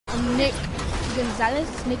Nick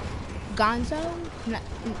Gonzales. Nick Gonzo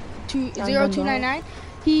 0299.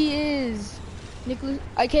 He is Nicholas,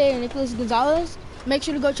 aka Nicholas Gonzales. Make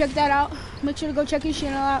sure to go check that out. Make sure to go check his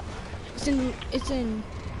channel out. It's in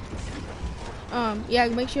yeah,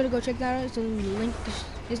 make sure to go check that out. It's in the link.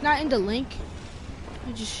 It's not in the link.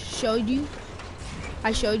 I just showed you.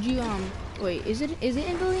 I showed you wait, is it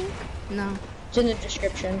in the link? No. It's in the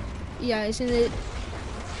description. Yeah, it's in the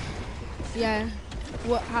yeah.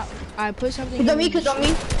 What how I put something Cause on me. Okay.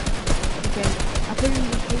 I put it in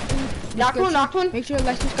the description. Knocked one. Make sure to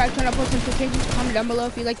like, subscribe, turn on post notifications, comment down below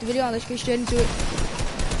if you like the video, and let's get straight into it.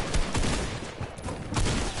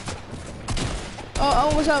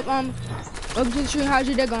 Oh, what's up? Welcome to the stream. How's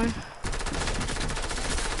your day going?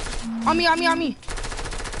 On me. I know.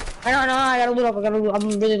 I gotta loot up. I'm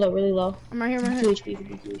really low. I'm right here. 2 HP.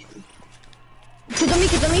 Kids on me.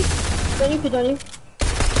 Kids on you.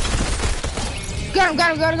 Got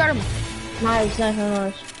him. Nice.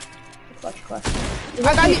 Clutch.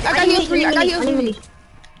 I got heals for you.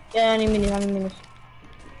 Yeah, I need minis.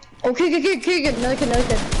 Okay, good. Another kid.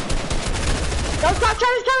 No, stop,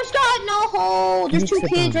 Travis, no! There's 2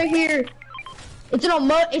 kids right here. It's an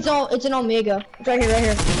Omega. It's right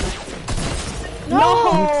here.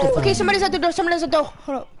 No! Okay, somebody's at the door.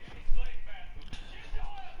 Hold up.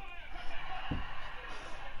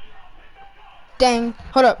 Dang,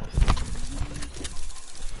 hold up.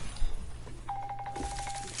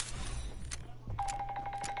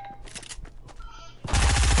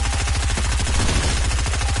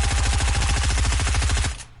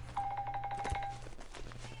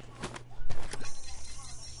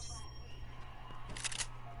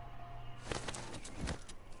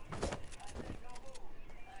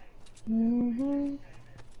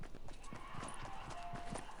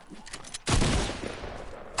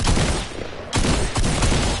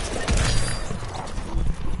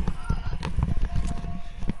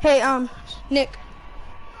 Hey, Nick.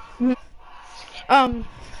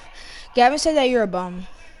 Gavin said that you're a bum.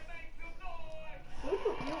 What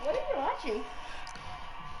are you watching?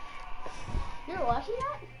 You're watching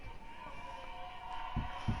that?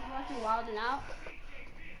 You're watching Wild and Out?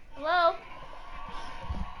 Hello?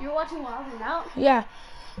 You're watching Wild and Out? Yeah.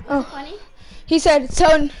 Oh. Funny? He said,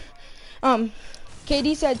 tell,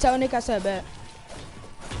 KD said, tell Nick I said bet.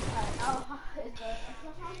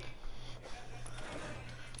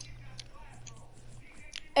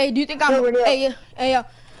 Hey, do you think I'm? Hey,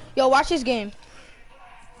 yo, watch this game.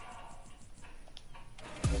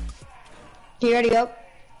 You ready up?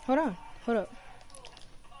 Hold up.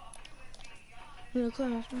 In the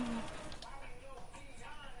class.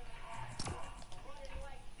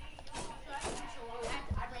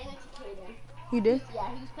 You did? Yeah,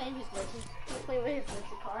 he was playing his glitches. He was playing with his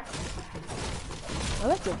glitchy car.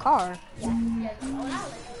 Electric car? Yeah, not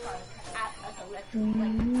electric car. Like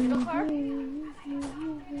little car.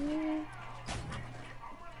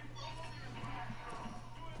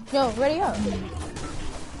 Yo, ready up. Wait,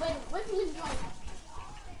 what team is going?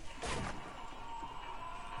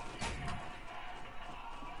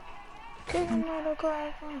 Kicking out the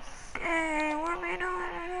car. Hey, what am I doing?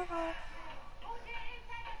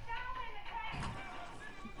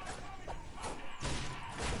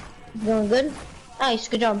 Going good? Nice,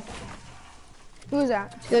 good job. Who's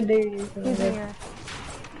that? It's good, dude. Who's in here?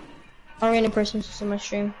 I'll random person on my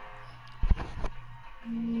stream.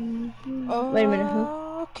 Oh, wait a minute, who?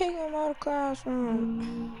 Kick him out of the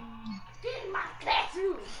classroom. Get in my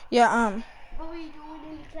classroom! Yeah, What were you doing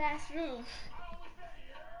in the classroom?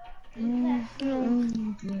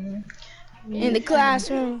 In the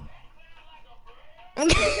classroom.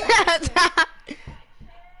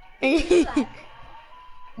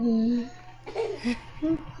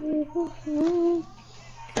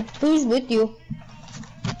 Who's with you?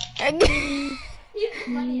 He's the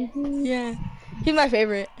funniest. Yeah, he's my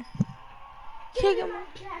favorite. Kick him out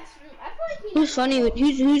of the classroom. I feel like Who's funny?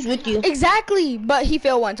 Who's with you? Exactly, but he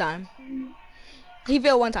failed one time.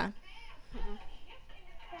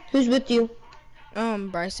 Who's with you?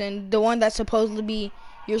 Bryson, the one that's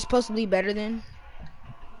you're supposed to be better than.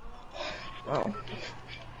 Oh.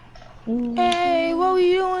 Hey, what were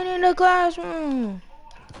you doing in the classroom?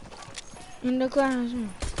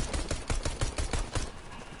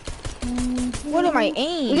 What am I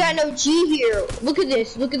aiming? We got an OG here. Look at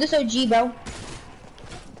this. Look at this OG, bro.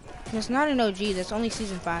 That's not an OG. That's only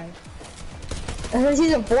season 5. That's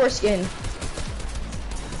season 4 skin.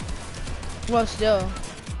 Well, still,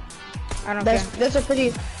 I don't care. That's a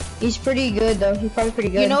pretty. He's pretty good though. He's probably pretty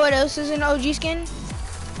good. You know what else is an OG skin?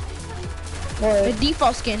 What? The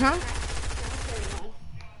default skin, huh?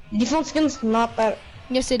 Default skin's not that.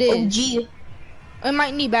 Yes, it is. OG. It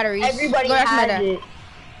might need batteries. Everybody Go ask my has dad. it.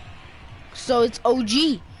 So it's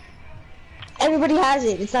OG. Everybody has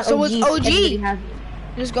it. It's not So OG. it's OG. Everybody has it.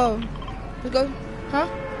 Let's go. Let's go. Huh?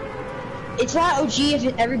 It's not OG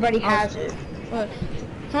if everybody has it. What?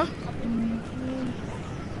 Huh?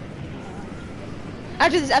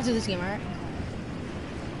 After this game, alright?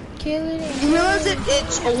 Kill it. You realize that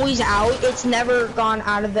it's always out? It's never gone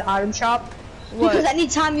out of the item shop? What? Because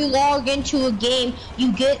anytime you log into a game,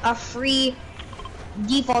 you get a free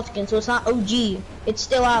default skin, so it's not OG. It's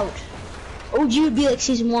still out. OG would be like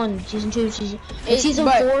season 1, season 2, season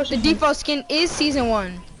 4. The default skin is season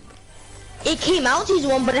 1. It came out season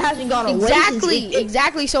 1, but it hasn't gone away. Exactly,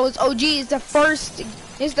 exactly. So it's OG. It's the first.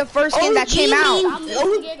 It's the first skin that came out.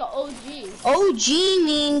 OG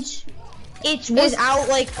means it was out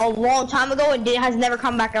like a long time ago and it has never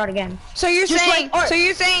come back out again. So you're Just saying, like, so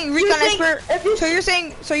you're saying Recon Expert. So you're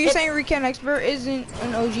saying Recon Expert isn't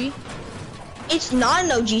an OG? It's not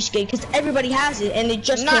an OG skin because everybody has it and it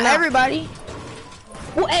just Not came out. everybody.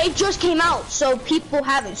 Well, it just came out, so people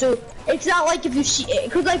have it. So it's not like if you see it,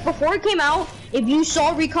 because like before it came out, if you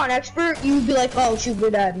saw Recon Expert, you'd be like, oh shoot,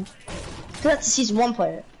 we're dead. Because that's a season 1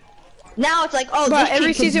 player. Now it's like, oh, But this kid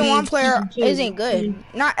every could season be 1 player season 2. isn't good.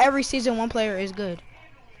 Not every season 1 player is good.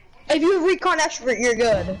 If you're Recon Expert, you're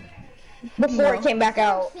good. Before it came back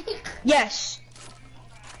out. Yes.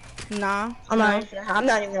 Nah. I'm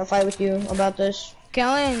not even gonna fight with you about this.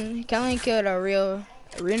 Kellen killed a real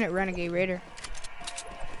renegade raider.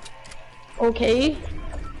 Okay.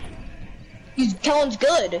 Kellen's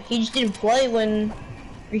good. He just didn't play when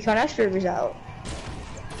Recon Expert was out.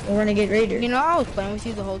 Or Renegade Raider. You know, I was playing with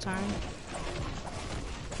you the whole time.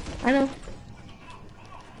 I know.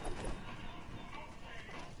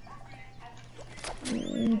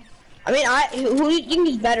 I mean, who do you think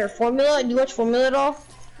is better? Formula? Do you watch Formula at all?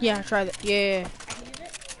 Yeah, try that. Yeah.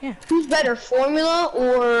 Who's better, Formula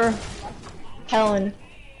or Kellen?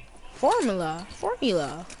 Formula.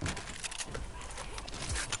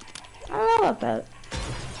 I don't know about that.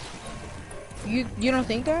 You don't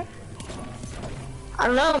think that? I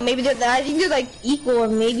don't know. Maybe I think they're like equal, or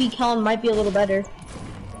maybe Kellen might be a little better.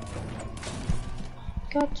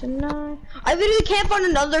 Got to know. I literally can't find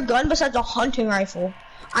another gun besides a hunting rifle.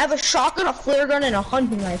 I have a shotgun, a flare gun, and a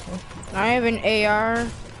hunting rifle. I have an AR,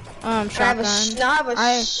 shotgun. I have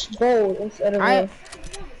a gold instead of a... I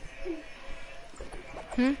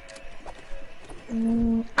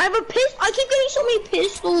have a pistol. I keep getting so many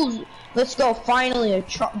pistols. Let's go. Finally,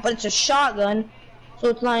 but it's a shotgun, so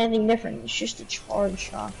it's not anything different. It's just a charged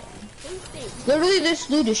shotgun. Literally, this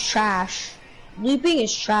loot is trash. Looping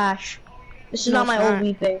is trash. This is not my old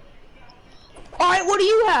looping. All right, what do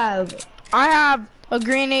you have? I have a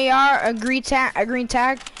green AR, a green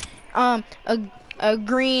tag, a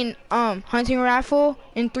green hunting rifle,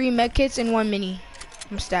 and 3 medkits and 1 mini.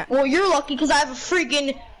 I'm stacked. Well, you're lucky because I have a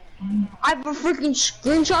freaking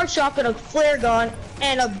green charge shotgun, a flare gun,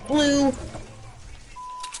 and a blue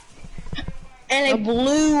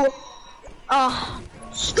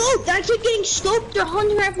scope. I keep getting scoped. Their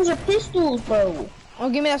hunting rifles or pistols, bro. Oh,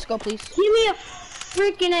 give me that scope, please. Give me a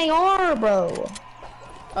freaking AR, bro.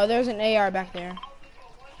 Oh, there's an AR back there.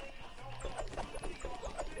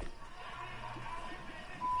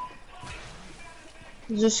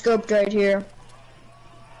 There's a scope right here.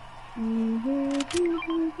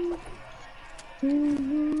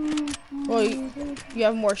 Well, you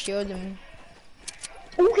have more shield than me.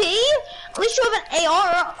 Okay, at least you have an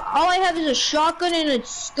AR. All I have is a shotgun and a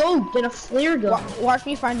scope and a flare gun. Watch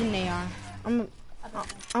me find an AR. I'm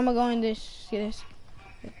gonna go in this. See this?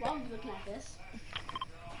 While I'm looking at this.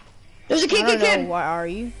 There's a kid. What are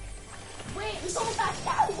you? Wait, there's someone back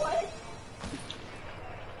down. What?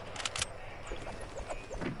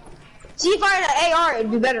 See if I had an AR,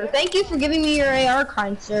 it'd be better. Thank you for giving me your AR,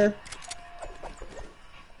 kind sir.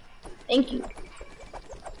 Thank you.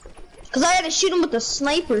 Because I had to shoot him with a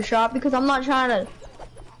sniper shot because I'm not trying to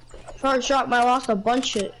charge shot, but I lost a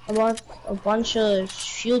bunch of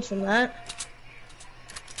shield from that.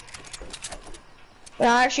 But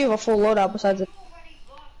I actually have a full loadout besides it.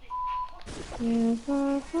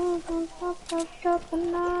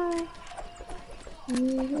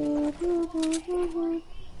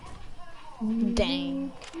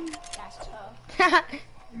 Dang. That's tough.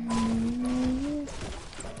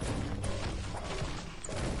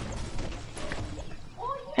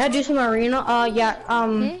 Can I do some arena? Yeah,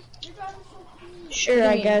 sure,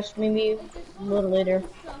 I guess, maybe a little later.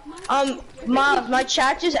 My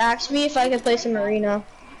chat just asked me if I could play some arena.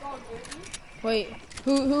 Wait,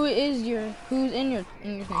 who's in your thing?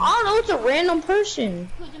 I don't know, it's a random person.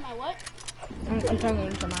 Who's in my what? I'm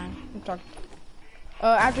talking to mine. I'm talking.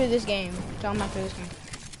 After this game. Tell him after this game.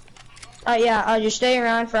 Yeah, I'll just stay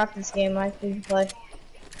around for after this game. I can play.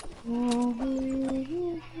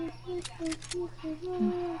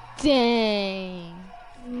 Dang.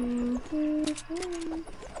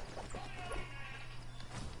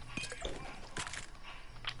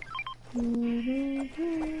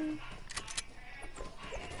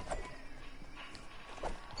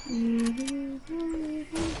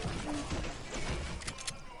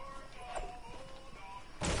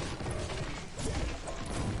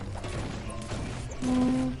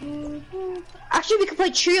 Actually, we can play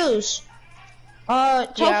trios. Tell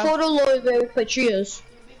Yeah. Photo Lloyd where we play trios.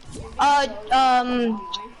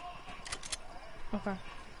 Okay.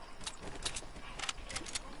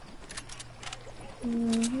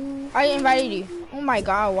 I invited you. Oh my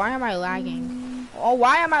god, why am I lagging? Oh,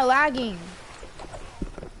 why am I lagging?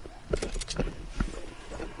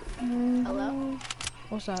 Hello?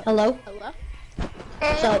 What's up? Hello? Hello?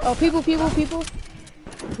 What's up? Oh, people.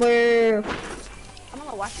 Where? I'm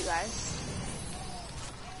gonna watch you guys.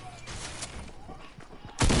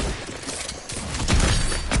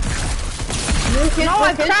 No,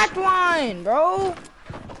 I cracked one, bro.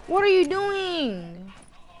 What are you doing?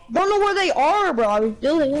 Don't know where they are, bro. I was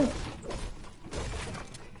doing it.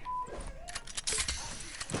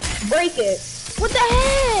 Break it. What the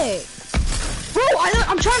heck? Bro,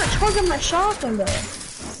 I'm trying to target my shotgun, bro.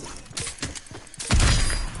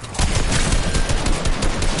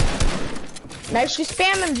 Nice, just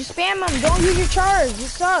spam him. Don't use your charge. You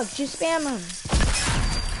suck. Just spam him.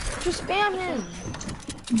 Just spam him.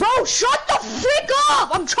 Bro, shut the frick up!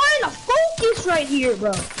 I'm trying to focus right here,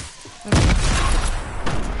 bro.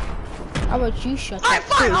 How about you shut Alright, the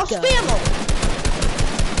fine, I'll frick spam up? him.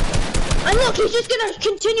 And look, he's just gonna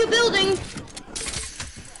continue building.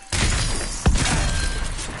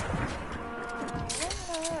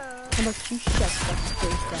 How about you shut the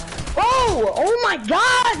frick up? Oh my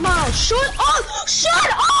god, Miles, shut up!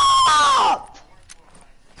 Shut up!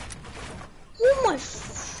 Oh my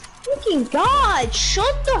freaking god,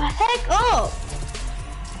 shut the heck up!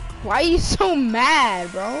 Why are you so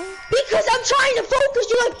mad, bro? Because I'm trying to focus,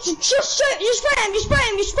 you like, just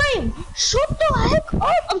spam. Shut the heck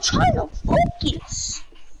up, I'm trying to focus.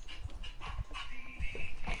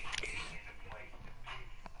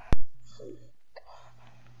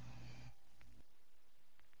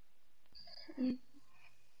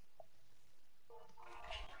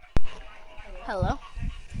 Hello?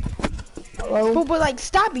 Hello? But like,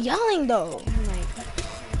 stop yelling though. Like,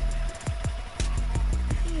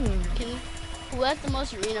 Who has the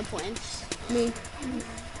most arena points? me.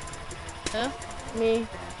 Who? Me.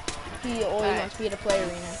 He always Alright. wants me to play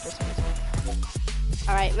arena for some reason.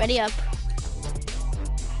 Alright, ready up.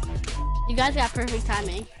 You guys got perfect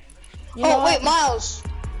timing. You know Oh wait, what? Miles.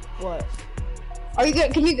 What? Are you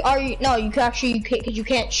good? No, you can actually, because you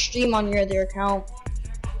can't stream on your other account.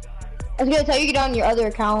 I was gonna tell you to get on your other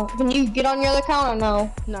account. Can you get on your other account or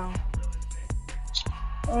no? No.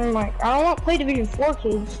 Oh my, I don't want to play Division 4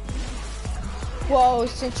 kids. Well,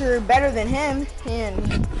 since you're better than him,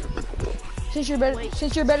 and since you're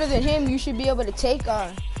better than him, you should be able to take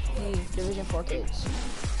the Division 4 kids.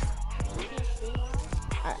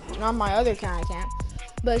 Not my other account, I can't.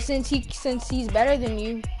 But since he's better than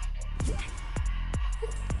you,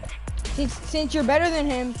 since you're better than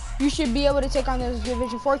him, you should be able to take on those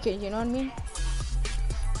Division 4 kids. You know what I mean?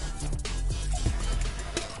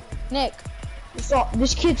 Nick. So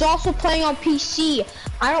this kid's also playing on PC.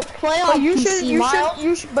 I don't play on PC,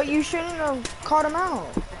 Miles. But you shouldn't have caught him out.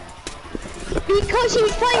 Because he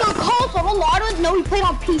was playing on console. A lot of us know he played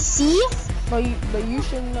on PC. But you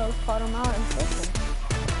shouldn't have caught him out in person.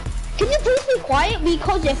 Can you please be quiet?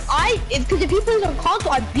 Because if he plays on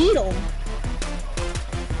console, I beat him.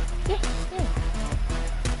 Yeah.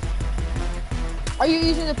 Are you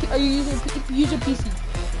using PC?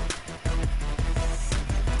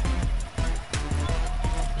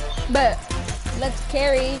 But let's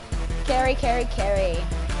carry.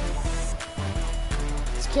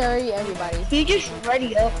 Let's carry everybody. He just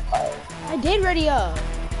ready up. I did ready up.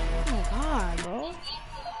 Oh my god, bro.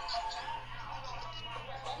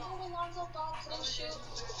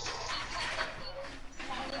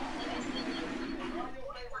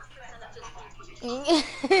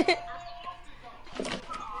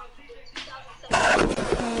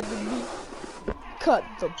 Cut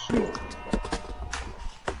the beat.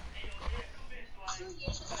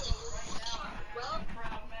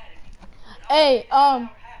 Hey,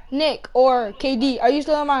 Nick or KD, are you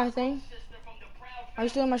still on my thing? Are you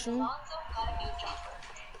still on my stream?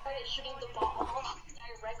 Shooting the ball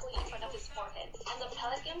directly in front of his forehead, and the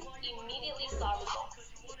Pelicans immediately saw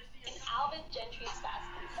results. And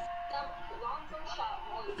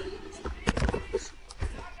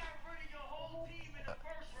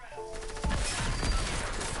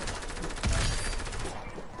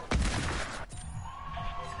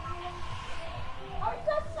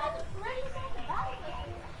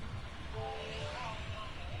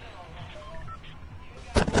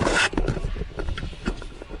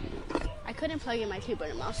I couldn't plug in my keyboard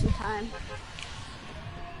and mouse in time.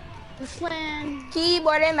 Let's land.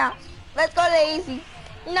 Keyboard and mouse. Let's go lazy.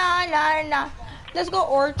 Nah. Let's go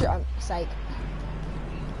orchard. Psych.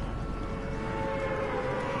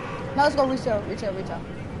 Now let's go retail.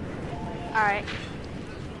 Alright.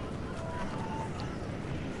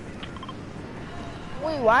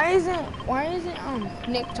 Wait, why isn't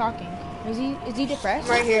Nick talking? Is he depressed?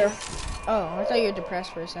 Right here. Oh, I thought you were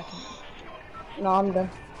depressed for a second. No, I'm done.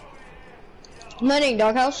 I'm landing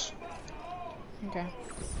doghouse. Okay.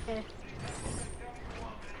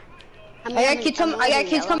 I got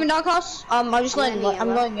kids coming doghouse. I'm just landing. I'm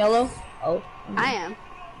going yellow. Oh. I am.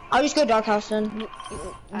 I'll just go doghouse then.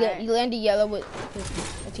 Yeah, you landed yellow with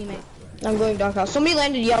a teammate. I'm going doghouse. Somebody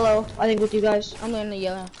landed yellow, I think, with you guys. I'm landing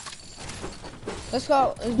yellow. Let's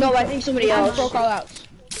go. No, I think somebody else. Pro call outs.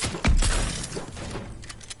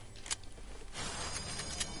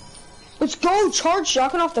 Let's go charge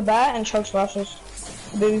shotgun off the bat and chug splashes.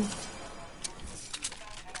 Baby.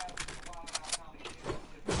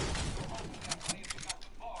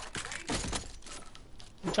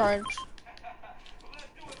 Charge.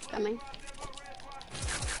 Coming.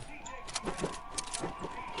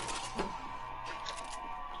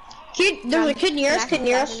 Kid, there's a kid near us.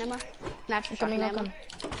 Natural Coming, shotgun ammo.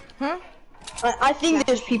 Huh? I think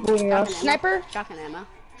there's people near us. Sniper? Shotgun ammo.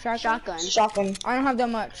 Shotgun. Shotgun. I don't have that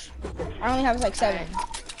much. I only have like 7.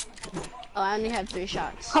 Oh, I only have 3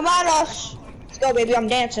 shots. Come at us. Let's go, baby. I'm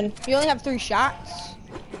dancing. You only have 3 shots?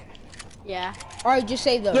 Yeah, Alright, just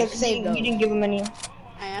save those. Yeah, Save those. you didn't give him any.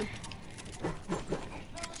 I am.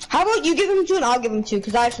 How about you give him 2 and I'll give him 2,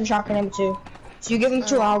 because I have some shotgun ammo too. So you give him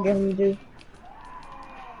 2, I'll give him 2.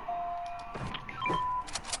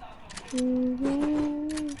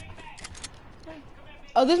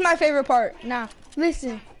 Oh, this is my favorite part. Now,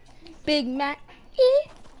 listen. Big Mac,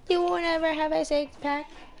 you won't ever have a 6-pack.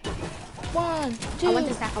 1, 2, I want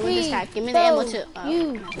this pack. 3, Give me the ammo 4, too.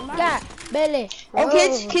 You got belly. Oh,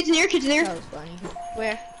 kids near. That was funny.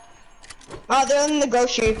 Where? Oh, they're in the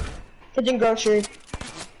grocery. Kids in grocery.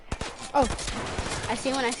 Oh, I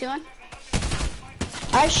see one.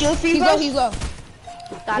 I have shield for you he's guys. low, he's low.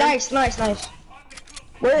 Got him. Nice.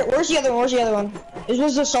 Where's the other one?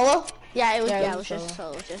 Was the solo? Yeah, it was. Yeah, Yeah, it it was was just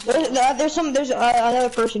solo. solo. There's another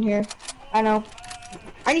person here. I know.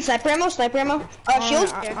 I need sniper ammo. Shield.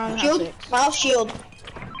 I don't have Shield. 6. Miles, shield.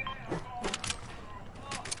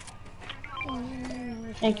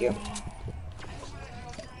 Thank you.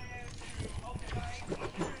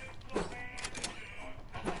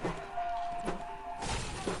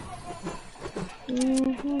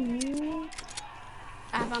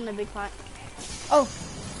 I found the big pot. Oh,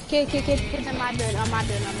 kid. It's on my building.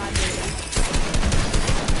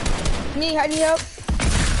 Need help?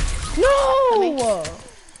 No!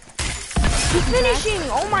 He's finishing!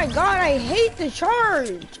 Oh my god, I hate the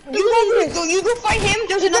charge! You go fight him.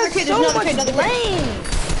 There's another kid. So much blank!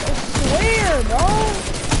 I swear, bro!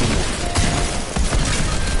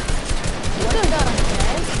 What the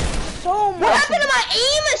heck? So much. What happened to my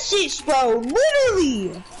aim assist, bro?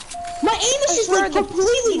 Literally. My aim assist like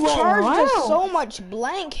completely the went charge wild. does so much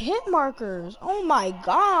blank hit markers. Oh my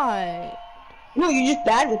god. No, you're just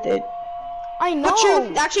bad with it. I know. But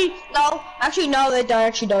true. Actually, no. It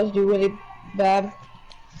actually does do really bad.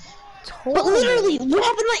 But literally, what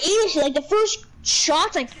happened to my aim assist? Like the first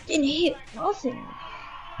shots, I didn't hit nothing.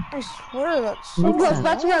 I swear that's so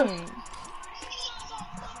That's annoying.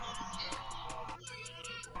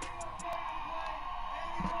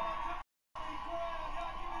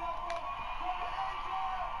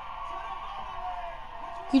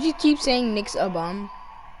 You just keep saying Nick's a bum.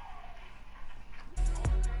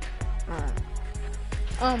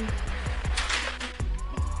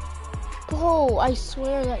 Bro, I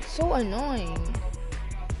swear that's so annoying.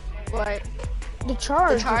 What? The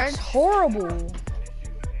charge? charge? Is horrible.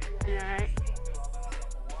 Alright.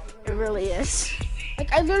 It really is.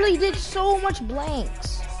 Like I literally did so much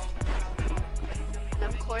blanks. And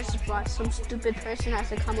of course, some stupid person has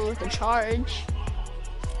to come in with a charge.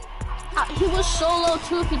 He was so low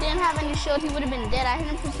too. If he didn't have any shield, he would have been dead. I hit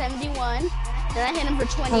him for 71. Then I hit him for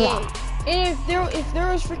 28. And if there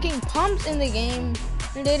was freaking pumps in the game,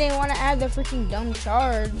 and they didn't want to add the freaking dumb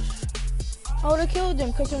charge, I would have killed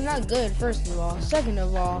them because they're not good. First of all, second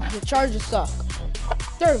of all, the charges suck.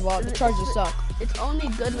 Third of all, the charges suck. It's only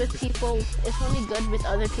good with people. It's only good with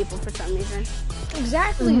other people for some reason.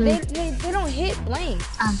 Exactly. They don't hit blank.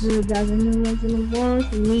 Like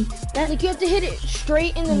Like you have to hit it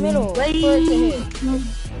straight in the middle for it to hit.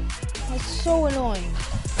 That's so annoying.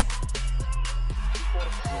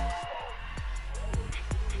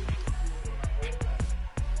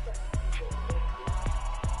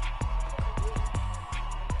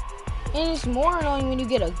 And it's more annoying when you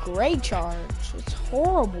get a gray charge. It's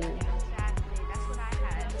horrible. Exactly. That's what I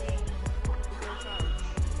had.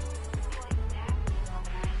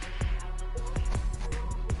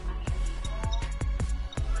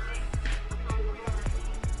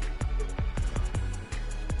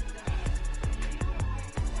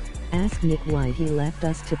 Ask Nick why he left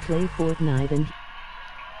us to play Fortnite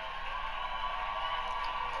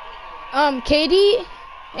and Katie,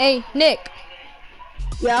 hey Nick.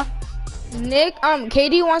 Yeah. Nick,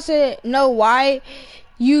 Katie wants to know why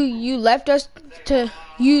you left us to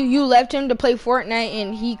you left him to play Fortnite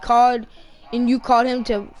and you called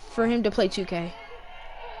him for him to play 2K.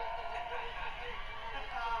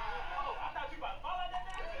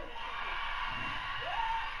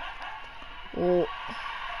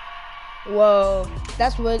 Whoa,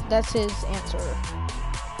 that's his answer.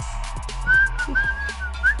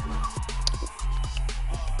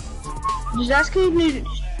 Just ask Katie.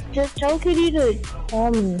 Just tell Katie to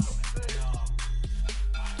call me. Alright.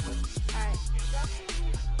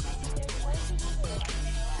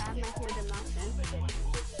 I have my kid in motion.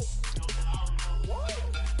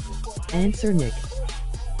 answer Nick.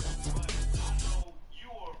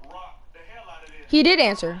 He did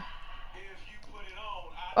answer.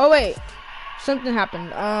 Oh wait, something happened.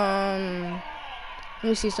 Let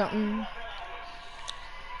me see something.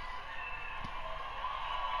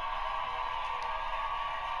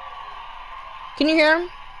 Can you hear him?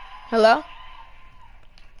 Hello?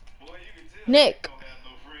 Nick.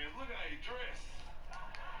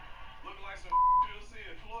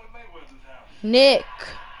 Nick.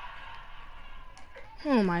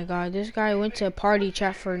 Oh my god, this guy went to party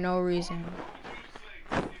chat for no reason.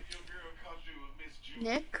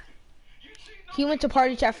 Nick? He went to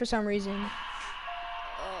party chat for some reason.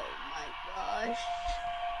 Oh my gosh.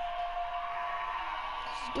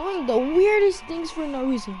 He's doing the weirdest things for no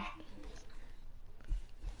reason.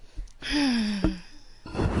 Oh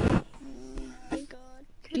my god.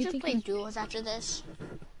 Can we you just think play duos after this?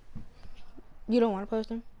 You don't want to post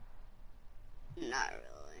him? Not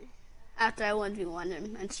really. After I 1v1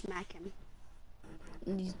 him and smack him.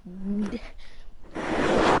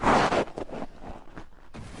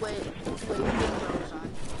 Wait, big bros on.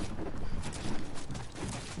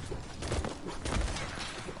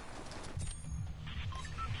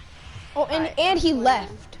 Oh, Alright, and he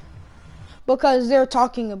left because they're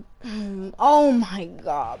talking. Oh my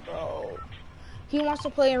god, bro! He wants to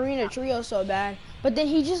play arena trio so bad, but then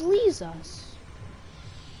he just leaves us.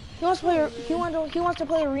 He wants to play. He wants to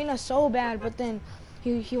play arena so bad, but then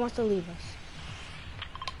he wants to leave us.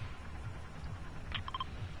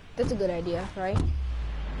 That's a good idea, right?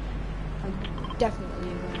 Like,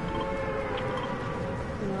 definitely a good idea.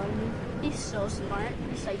 You know what I mean? He's so smart.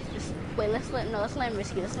 He's like, just wait. Let's let him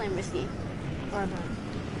risky. Let's let him risky. Alright.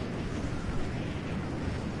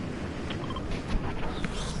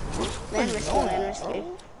 Land risky. Land risky.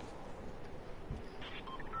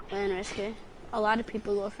 Land risky. A lot of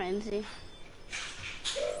people go frenzy.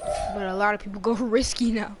 But a lot of people go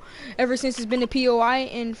risky now. Ever since it's been a POI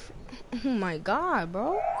and oh my god,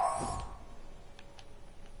 bro.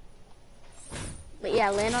 But yeah,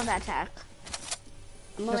 land on that attack.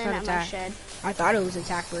 I'm gonna That's land not at my attack. shed. I thought it was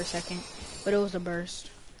attack for a second, but it was a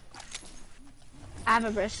burst. I have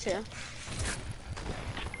a burst too.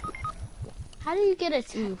 How do you get a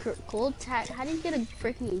gold tack? How do you get a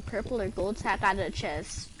freaking purple or gold tack out of the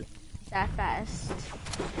chest that fast?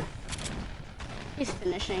 He's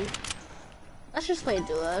finishing. Let's just play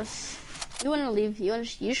duos. You wanna leave? You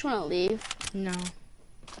just wanna leave? No.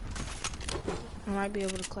 I might be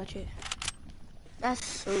able to clutch it. That's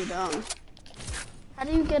so dumb. How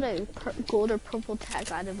do you get a gold or purple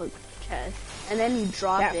tag out of a chest and then you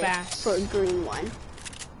drop That it fast. for a green one? Then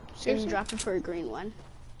Seriously? you drop it for a green one.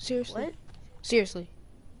 Seriously? What? Seriously.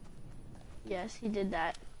 Yes, he did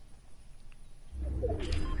that.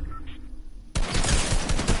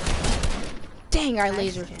 Dang, I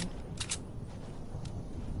Nice. lasered him.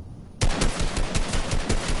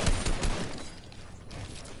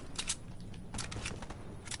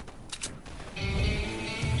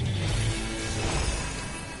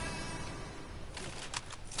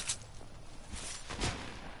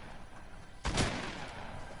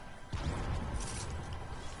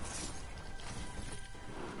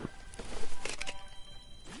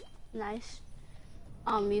 Nice.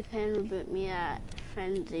 You can reboot me at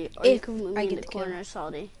Frenzy, or If you can move I me in get the the kill. corner,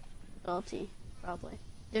 Salty, probably.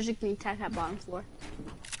 There's a green tack at bottom floor.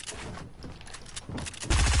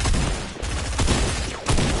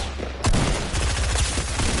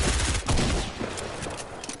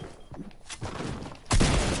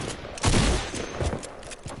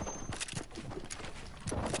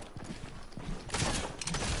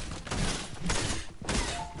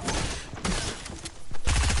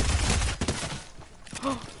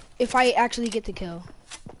 If I actually get the kill.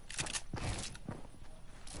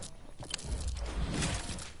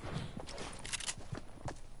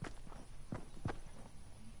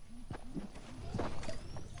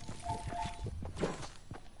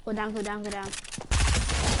 Go down, go down, go down.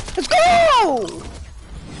 Let's go!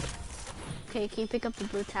 Okay, can you pick up the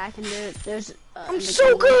blue tack? And there's. I'm the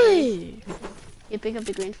so green one. good! You pick up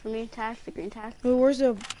the green for me, tack, the green tack. Wait, where's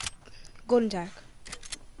the golden tack?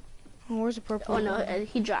 Oh, where's the purple? Oh no,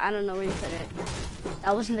 he dropped. I don't know where he put it.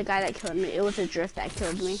 That wasn't the guy that killed me. It was a drift that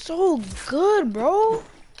killed me. So good, bro.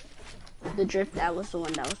 The drift that was the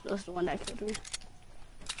one was the one that killed me.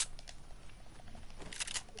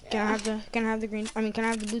 Can I have the green? I mean, can I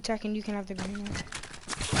have the blue tack and you can have the green one?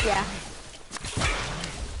 Yeah.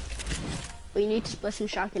 But you need to split some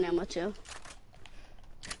shotgun ammo too.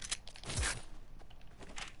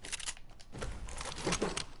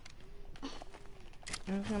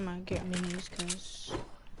 I'm gonna get minis because.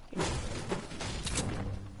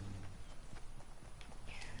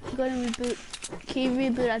 Go and reboot. Can you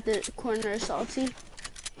reboot at the corner of Salty?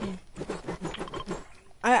 Yeah.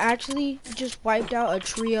 I actually just wiped out a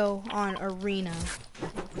trio on Arena.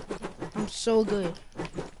 I'm so good.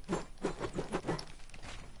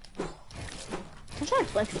 I'm trying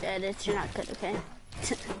to flex the edits. You're not good, okay?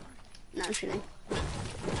 No, I'm kidding.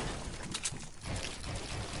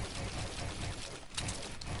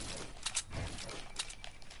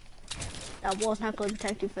 That wall's not going to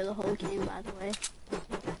protect you for the whole game, by the way.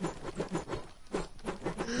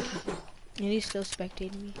 And he's still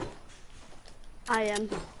spectating me. I am.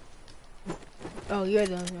 Oh, you're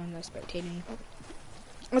the only one that's spectating.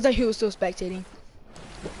 I thought he was still spectating.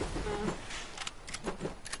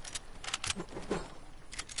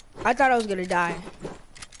 I thought I was gonna die.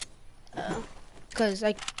 Cause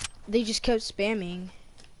like they just kept spamming,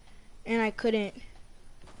 and I couldn't.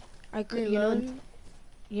 You know.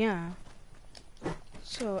 Yeah.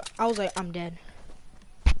 So I was like, I'm dead.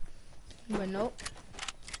 But nope.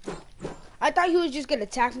 I thought he was just gonna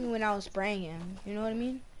attack me when I was spraying him. You know what I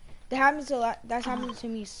mean? That happens a lot. That's happened to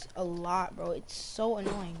me a lot, bro. It's so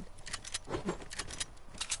annoying.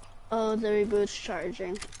 Oh, the reboot's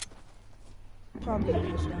charging. Probably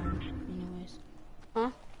almost done. Anyways.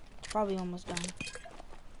 Huh? Probably almost done.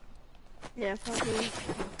 Yeah, probably.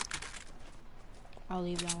 I'll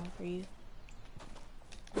leave that one for you.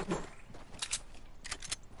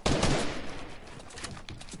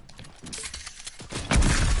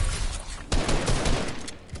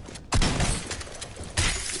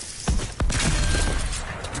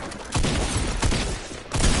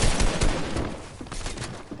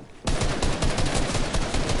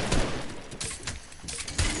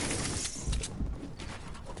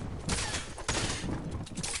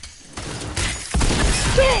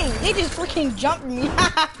 Dang! They just freaking jumped me.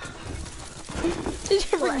 They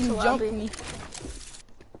just freaking jumped me.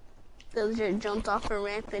 They legit jumped off a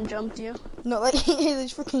ramp and jumped you. No, like they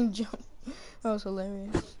just freaking jumped. That was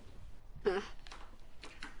hilarious. Huh.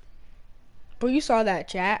 Bro, you saw that,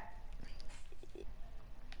 chat.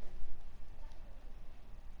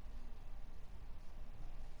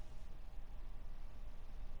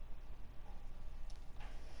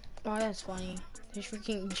 Oh, that's funny. They just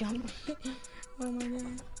freaking jumped. Oh my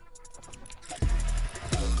god.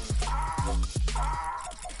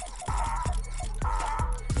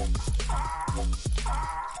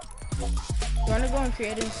 You wanna go in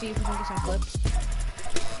creative and see if we can get some clips?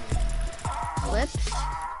 Clips?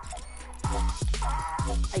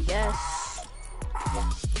 I guess.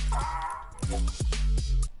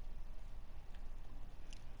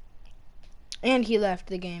 And he left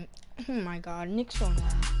the game. Oh my god, Nick's so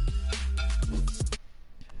mad.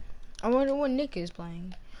 I wonder what Nick is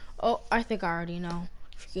playing. Oh, I think I already know.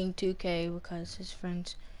 Freaking 2K because his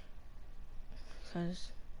friends. Because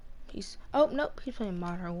he's. Oh, nope, he's playing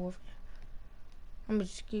Modern Warfare. I'm gonna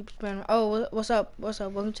just keep spamming. Oh, what's up? What's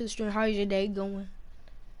up? Welcome to the stream. How's your day going?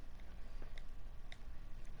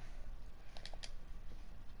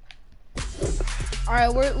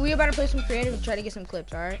 Alright, we about to play some creative and try to get some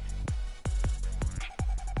clips, alright?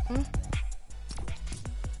 Hmm?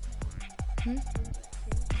 Hmm?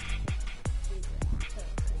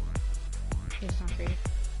 It's not creative.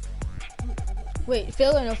 Wait,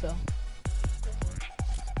 fill or no fill?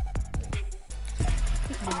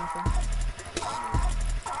 We can do no fill.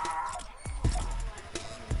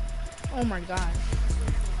 Oh my god.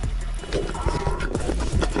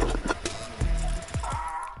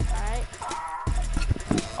 Alright.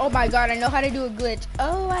 Oh my god, I know how to do a glitch.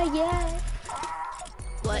 Oh my god.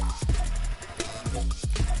 What?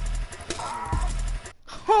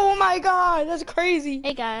 Oh my god, that's crazy.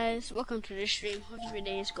 Hey guys, welcome to the stream. Hope your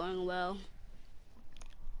day is going well.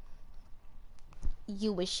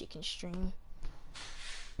 You wish you can stream.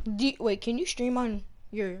 Wait, can you stream on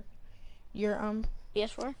your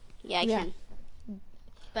PS4? Yeah, I Yeah. can.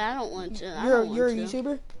 But I don't want to. you're a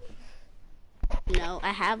YouTuber? No,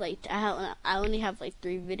 I only have like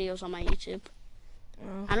 3 videos on my YouTube.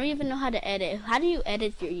 I don't even know how to edit. How do you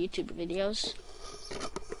edit your YouTube videos?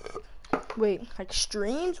 Wait, like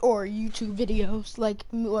streams or YouTube videos? Like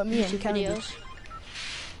what me YouTube and Kelly do? videos.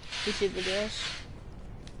 YouTube videos.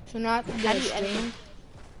 So not the How do you edit stream. them?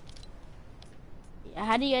 Yeah,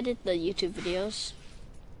 how do you edit the YouTube videos?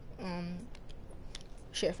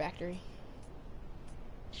 Share Factory.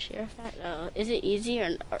 Share fact. Is it easy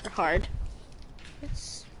or hard?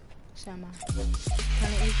 It's semi kind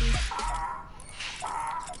of easy.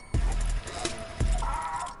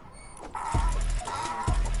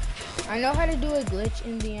 I know how to do a glitch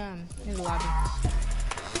in the lobby.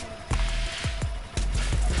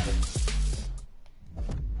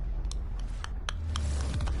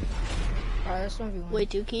 Alright, let's 1v1. Wait,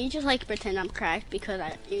 dude, can you just like pretend I'm cracked because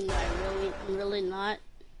I'm really not.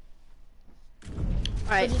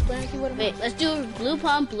 Alright, So just go and see what it wait, is. let's do blue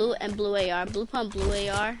pump, blue, and blue AR. Blue pump, blue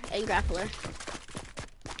AR, and grappler.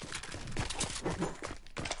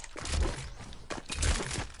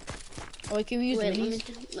 Oh, wait, can we use Wait, minis?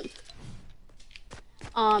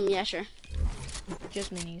 yeah, sure.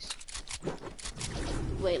 Just minis.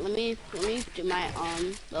 Wait, let me do my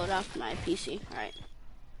load off my PC. All right.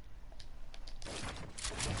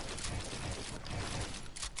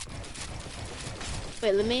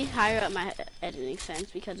 Wait, let me higher up my editing sense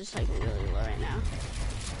because it's like really low right now.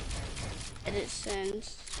 Edit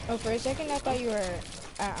sense. Oh, for a second I thought you were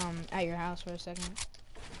at your house for a second,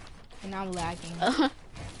 and now I'm lagging.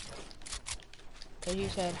 Cause you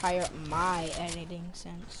said higher up my editing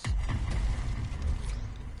sense.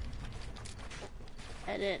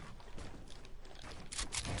 Edit.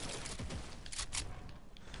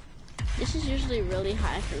 This is usually really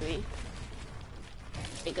high for me.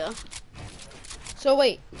 There you go. So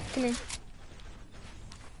wait, come here.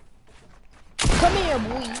 Come here,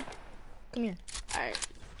 boy. Come here. Alright.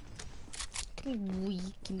 Come here, boy.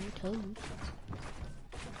 Give me your toes.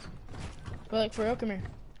 But like for real, come here.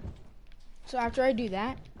 So after I do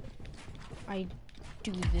that, I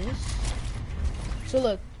do this. So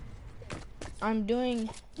look, I'm doing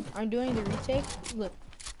the retake. Look,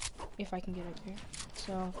 if I can get up here.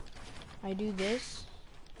 So I do this,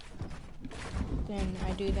 then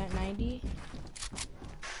I do that 90,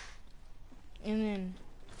 and then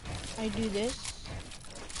I do this,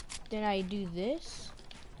 then I do this.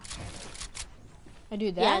 I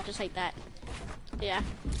do that. Yeah, just like that. Yeah.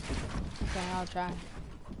 Okay, I'll try.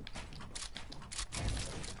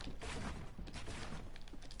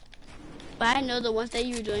 But I know the ones that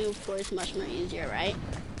you were doing before is much more easier, right?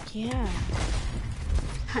 Yeah.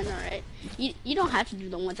 I know, right? You don't have to do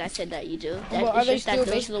the ones I said that you do. That, Well, it's just that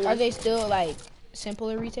those are the are ones they still like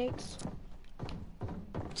simpler retakes?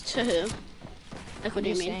 to who? Like, what do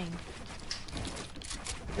you Just mean? saying.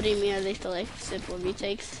 What do you mean? Are they still like simple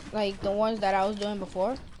retakes? Like the ones that I was doing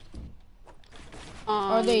before? Or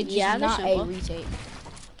are they just yeah, not they're simple. a retake?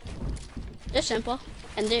 They're simple,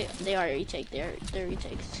 and they are a retake. They're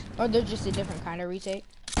retakes. Or they're just a different kind of retake?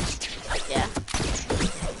 Yeah.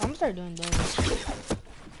 I'm gonna start doing those.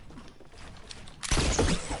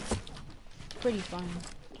 Pretty fun.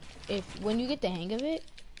 When you get the hang of it,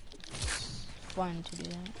 it's fun to do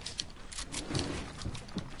that.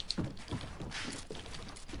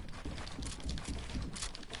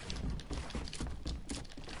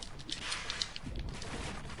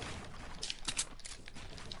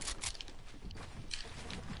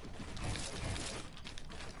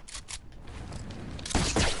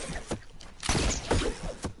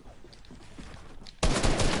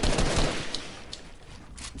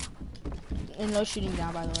 And no shooting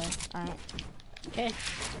down, by the way. Alright. Okay.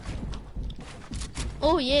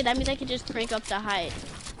 Oh yeah, that means I can just crank up the height.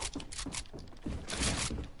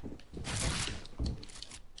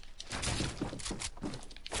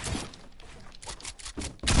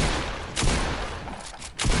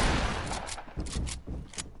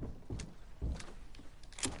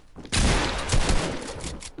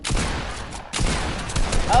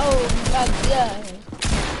 Oh my god.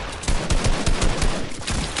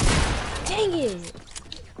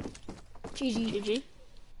 GG. GG.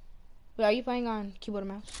 Wait, are you playing on keyboard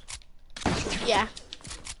and mouse? Yeah.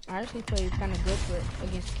 I actually play kind of good for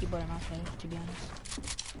against keyboard and mouse players, to be honest.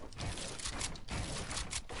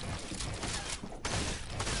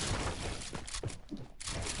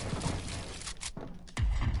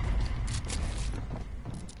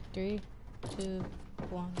 Three, two,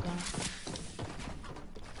 one, go.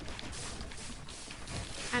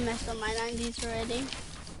 I messed up my 90s already.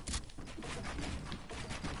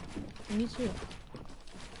 Me too.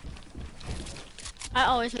 I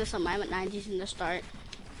always mess up my 90s in the start.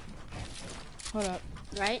 Hold up.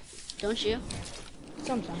 Right? Don't you?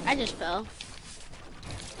 Sometimes. I just fell.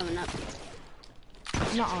 Coming up.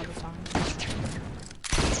 Not all the time.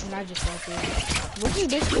 And I just felt it. We're just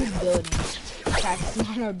basically building. Practicing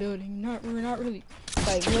on our building. We're not really.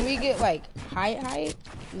 Like, when we get, like, height,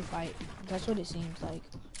 we fight. That's what it seems like.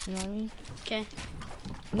 You know what I mean? Okay.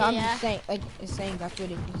 No, I'm Yeah. just saying, like, it's saying that's what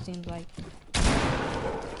it seems like.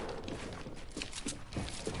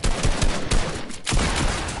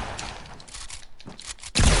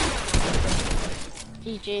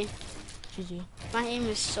 GG. GG. My aim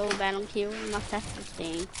is so bad on keyboard. That's the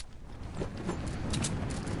thing.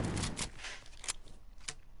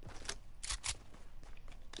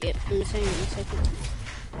 Yep, give me a second.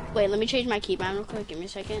 Wait, let me change my keybind real quick. Give me a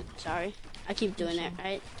second. Sorry. I keep doing it,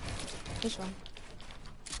 right? This one.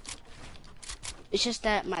 It's just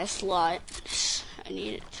that my slot, I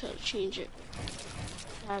need to change it.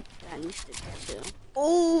 That needs to be too.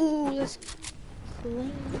 Oh, that's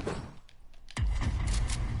clean.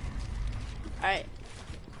 Alright.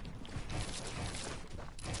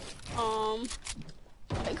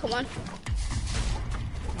 Wait, come on.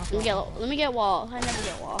 Let me get wall. I never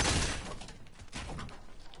get wall.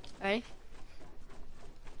 Alright.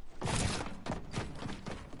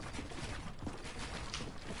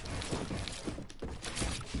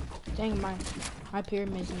 Dang, my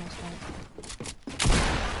pyramid's messed up.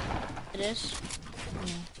 It is.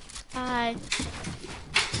 Yeah. Hi.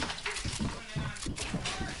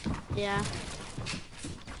 Yeah.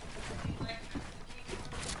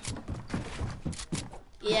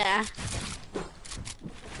 Yeah.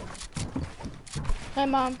 Hey,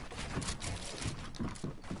 Mom.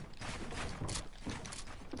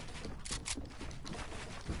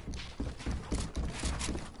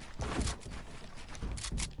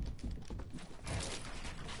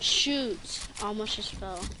 Shoot. Almost just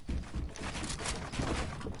fell.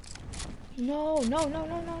 No.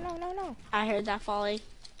 I heard that falling.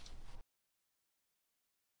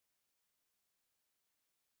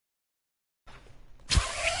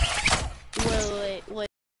 Wait.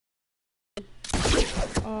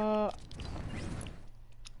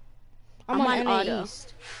 I'm on auto. NA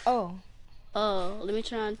East. Oh. Oh, let me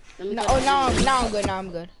turn on. Let me No, go to now NA. I'm good. Now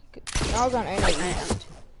I'm good. I was on NA East.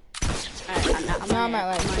 Alright, Now I'm at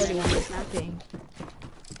like I'm 31. NA now. Dang.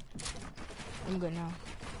 I'm good now.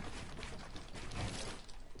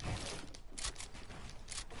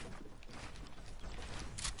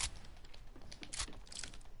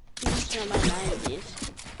 Let me turn on my 90s.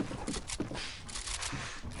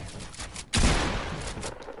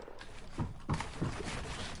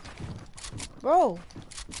 Bro.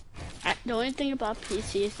 The only thing about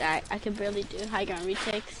PC is that I can barely do high ground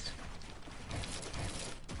retakes.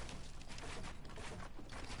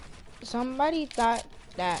 Somebody thought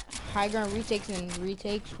that high ground retakes and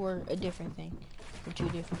retakes were a different thing. Were two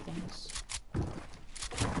different things.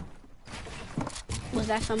 Was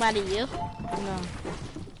that somebody you? No.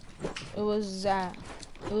 It was at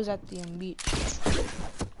the beach.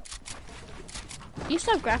 You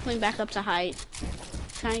stop grappling back up to height.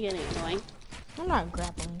 It's kind of getting annoying. I'm not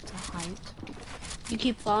grappling to height. You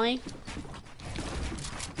keep falling?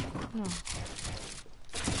 No.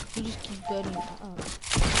 You just keep building up.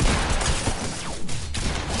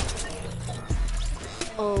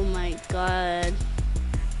 Oh my god.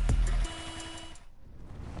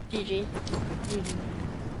 GG. GG.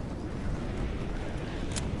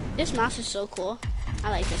 This mouse is so cool. I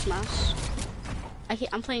like this mouse.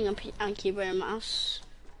 I'm playing on keyboard and mouse.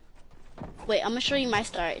 Wait, I'm gonna show you my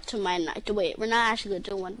start to my wait. We're not actually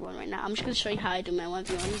gonna do 1v1 right now. I'm just gonna show you how I do my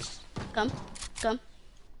 1v1s. Come.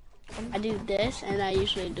 I do this, and I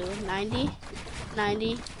usually do 90,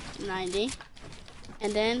 90, 90,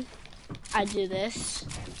 and then I do this.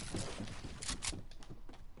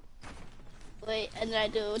 Wait, and then I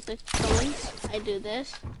do the cones. I do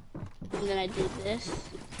this, and then I do this.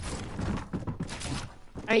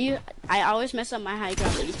 I always mess up my high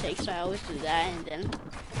ground retake, so I always do that, and then,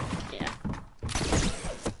 yeah.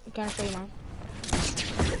 Can I show you mine?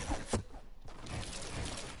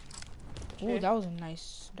 Sure. Ooh, that was a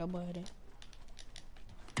nice double-headed.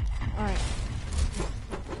 Alright.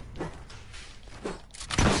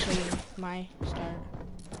 I'll show you my start.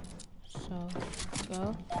 So,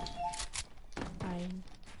 go.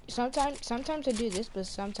 Sometimes I do this, but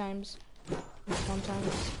sometimes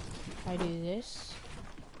I do this.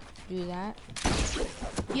 Do that.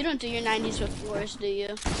 You don't do your 90s with floors, do you?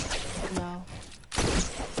 No.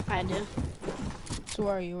 I do. So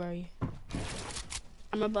where are you? Where are you?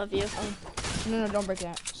 I'm above you. Oh. No, don't break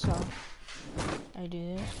that. So, I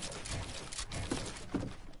do this.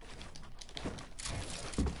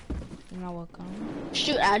 And I will come.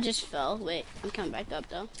 Shoot, I just fell. Wait, I'm coming back up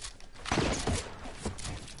though.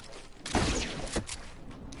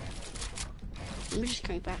 Let me just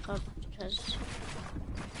crank back up because.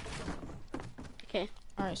 Okay.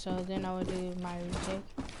 Alright, so then I will do my retake.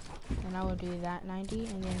 And I will do that 90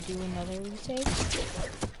 and then do another retake.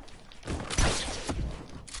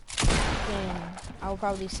 Then I will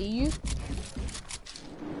probably see you.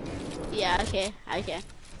 Yeah, okay.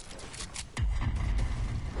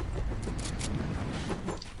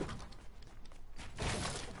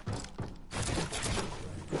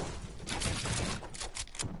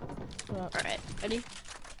 Alright, ready?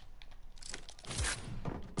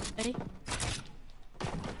 Ready?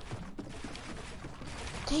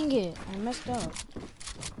 Dang it, I messed up.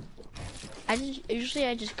 Usually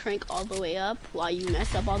I just crank all the way up while you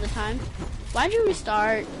mess up all the time. Why'd you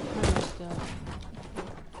restart? I messed up.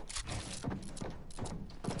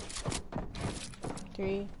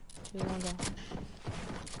 3, 2, 1, go.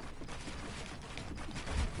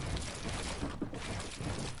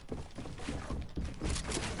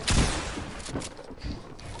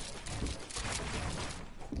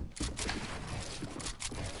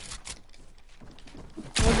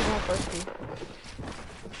 Where'd you go first, dude?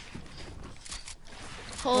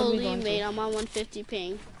 Holy mate, I'm on 150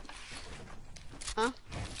 ping. Huh?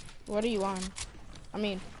 What are you on? I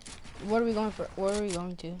mean, what are we going for? Where are we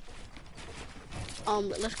going to?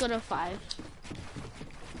 Let's go to 5.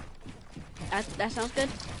 That sounds good?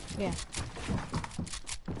 Yeah.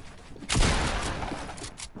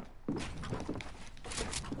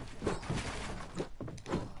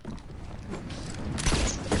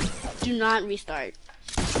 Do not restart.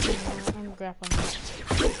 I'm grappling.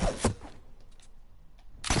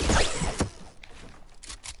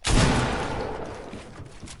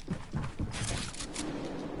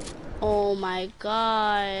 Oh my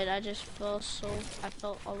god, I fell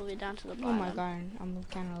all the way down to the bottom. Oh my god, I'm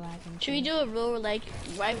kind of lagging. Should we do a rule where, like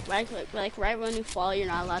right when you fall, you're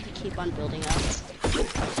not allowed to keep on building up?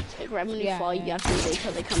 Like right when you fall, you have to wait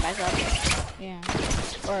till they come back up. Yeah,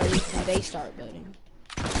 or at least when they start building.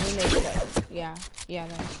 When they start, yeah,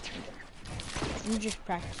 that's. I'm just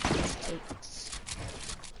practicing mistakes.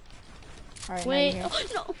 All right, wait, oh,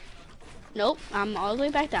 no. Nope, I'm all the way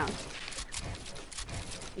back down.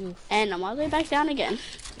 Oof. And I'm all the way back down again.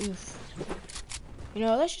 Oof. You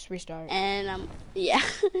know, let's just restart. And yeah.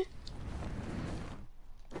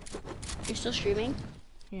 You're still streaming?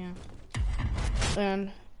 Yeah.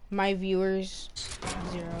 And my viewers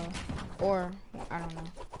 0, or I don't know.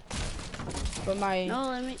 But my no,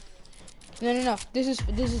 let me. No. This is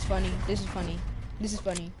funny. This is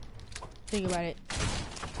funny. Think about it.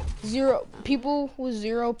 0 people with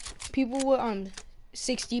 0 people with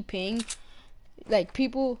 60 ping. Like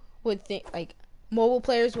people would think, like mobile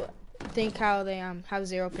players would think how they have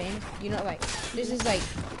 0 ping. You know, like this is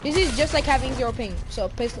just like having 0 ping. So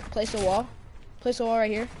place a wall. Place a wall right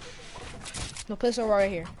here. No, place a wall right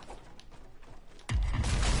here.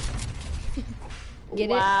 Get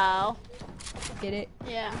it? Wow. Get it?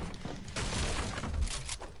 Yeah.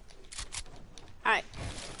 Alright.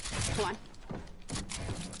 Come on.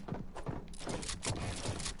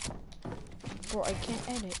 Bro, I can't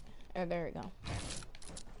edit. Oh, there we go.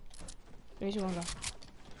 Where's you wanna go?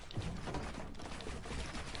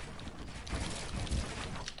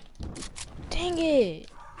 Dang it!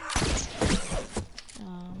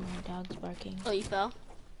 Oh, my dog's barking. Oh, you fell?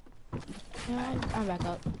 No, I'm back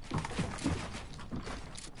up.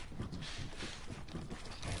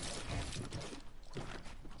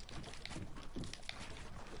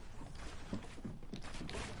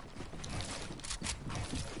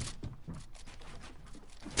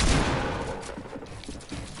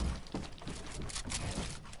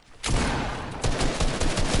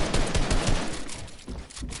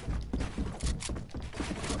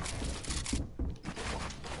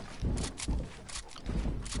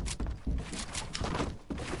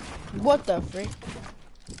 What the frick?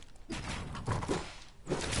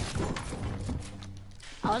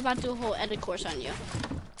 I was about to do a whole edit course on you.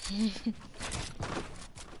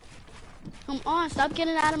 Come on, stop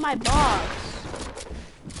getting out of my box.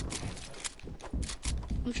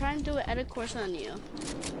 I'm trying to do an edit course on you.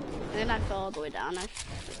 And then I fell all the way down. I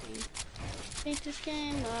freaking hate this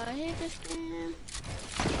game. I hate this game.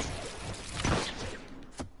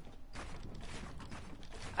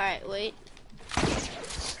 Alright, wait.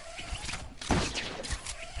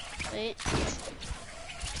 Wait.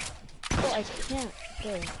 Oh, I can't.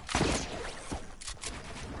 There.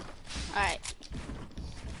 Alright.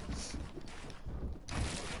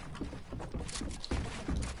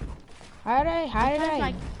 How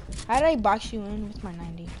did I box you in with my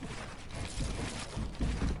 90?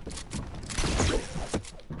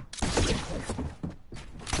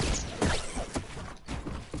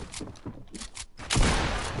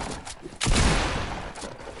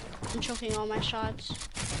 I'm choking all my shots.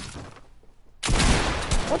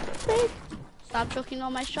 What the frick? Stop choking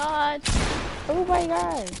all my shots. Oh my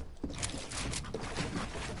god.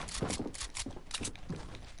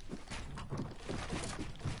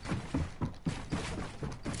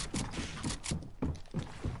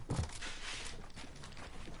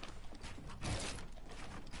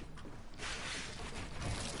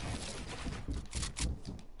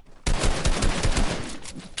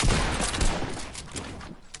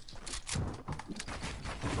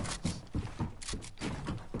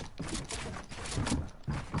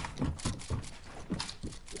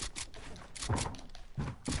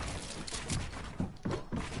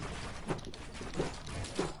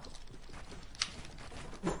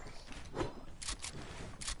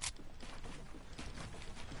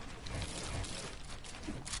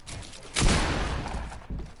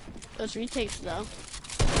 Those retakes though.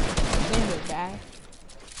 They were bad.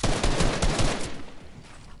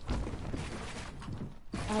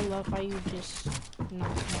 I love how you just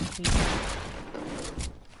knock me.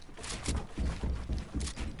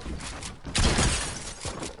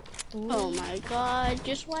 Oh my god,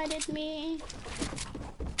 just whited me.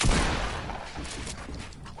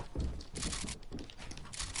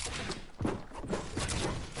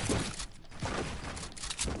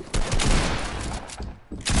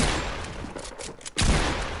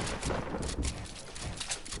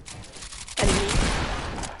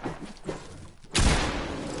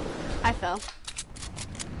 I fell.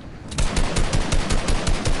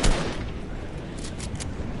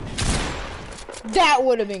 That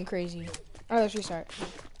would have been crazy. Alright, let's restart.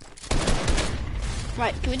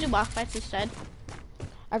 Right, can we do box fights instead?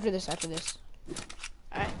 After this.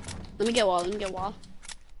 Alright. Let me get wall,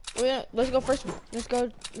 Let's go first. Let's go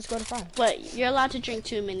to 5. But you're allowed to drink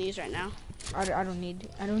 2 minis right now. I don't need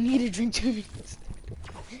to drink 2 minutes.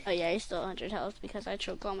 Oh yeah, you're still 100 health because I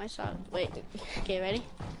choked all my shots. Wait. Okay, ready?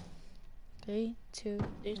 3, 2.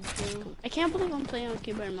 3, 2. I can't believe I'm playing on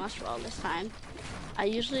keyboard and mouse for all this time. I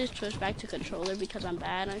usually switch back to controller because I'm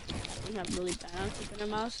bad. I think I'm really bad on keyboard and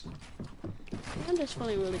mouse. I'm just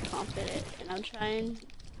feeling really confident and I'm trying.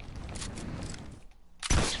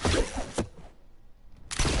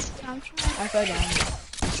 I fell down.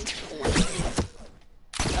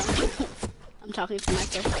 I'm talking to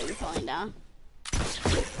myself while you're falling down.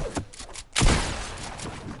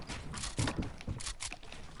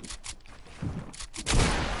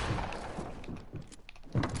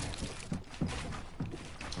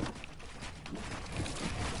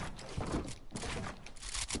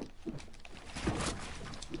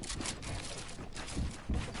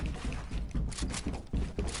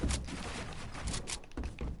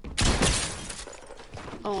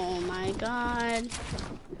 Oh my god.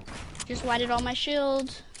 Just whited all my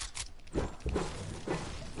shields.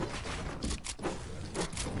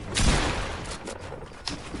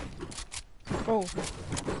 Oh,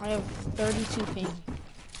 I have 32 ping.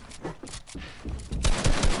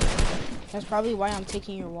 That's probably why I'm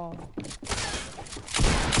taking your wall.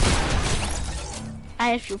 I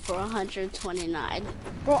have you for 129.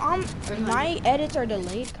 Bro, my edits are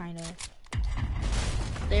delayed, kind of.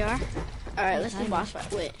 They are? Alright, let's do boss fight.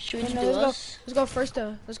 Wait, should we do let's go first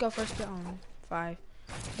to 5.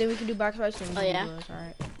 Then we can do box fights and yeah.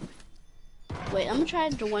 Alright. Wait, I'm gonna try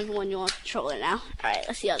to do 1v1 you on controller now. Alright,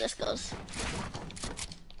 let's see how this goes.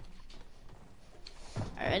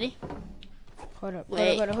 Alright, ready? Hold up.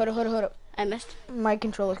 Wait. Hold up. I missed. My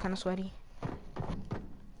controller's kind of sweaty.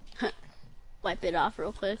 Wipe it off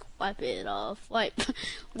real quick. Wipe it off. Wipe.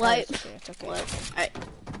 Wipe. It's okay. Wipe. Alright.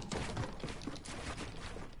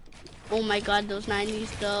 Oh my god, those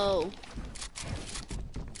 90s though.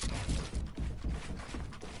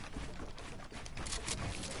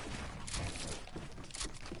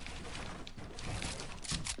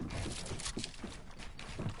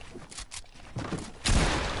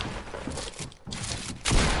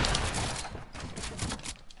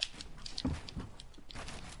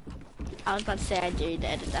 I was about to say I dare you to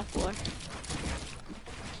edit that for.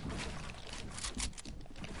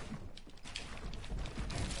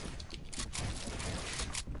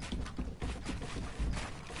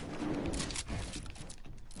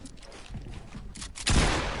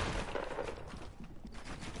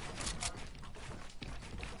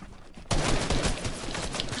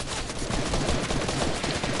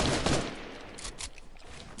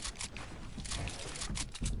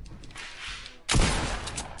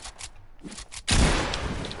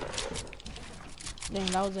 Dang,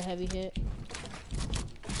 that was a heavy hit.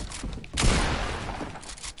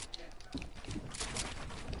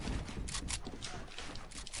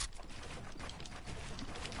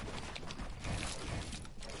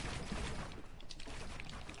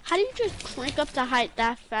 How do you just crank up the height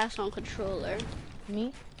that fast on controller?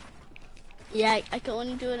 Me? Yeah, I can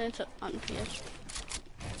only do it on PS.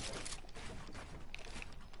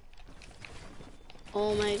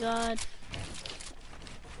 Oh my god.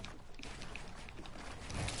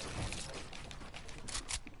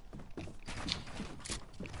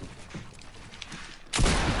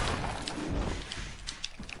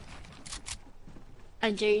 I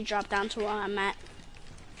dare you drop down to where I'm at.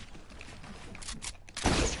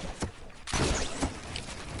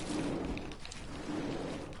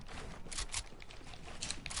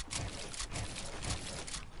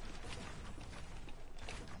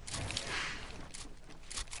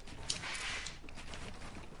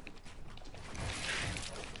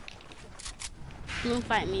 Blue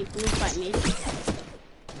fight me, blue fight me.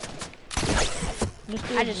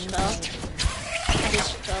 I just fell. I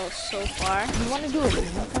just fell so far. You want to do a blue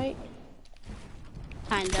fight?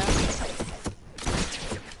 Kinda.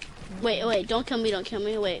 Wait, don't kill me, don't kill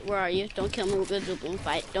me. Wait, where are you? Don't kill me, we're gonna do a blue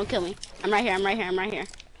fight. Don't kill me. I'm right here, I'm right here, I'm right here.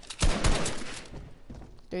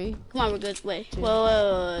 3. Come on, we're good. Wait.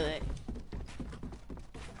 Wait.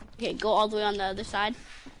 Okay, go all the way on the other side.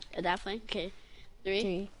 That flame. Okay.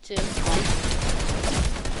 3, 2, 1.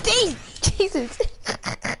 Dang! Jesus!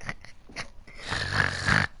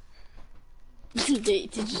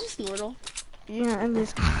 Did you just snortle? Yeah, I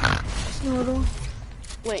just snortle.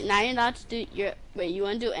 Wait, now you're allowed to do your. Wait, you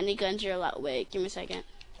want to do any guns you're allowed? Wait, give me a second.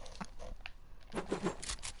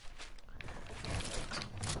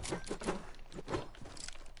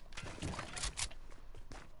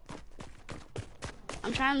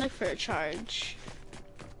 I'm trying to look for a charge.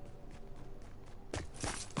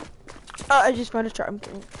 I just found a charge. I'm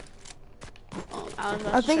kidding. Oh, I was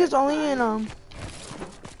about I to think start it's only crying.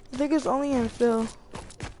 I think it's only in Phil.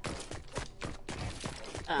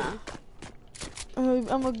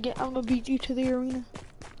 I'm gonna beat you to the arena.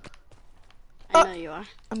 I know you are.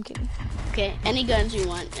 I'm kidding. Okay, any guns you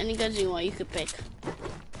want. Any guns you want, you could pick.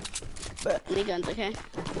 But Any guns, okay?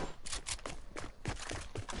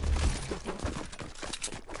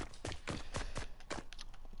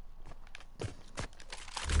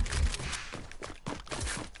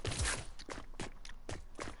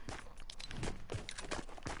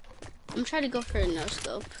 I'm trying to go for a no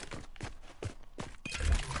scope.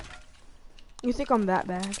 you think I'm that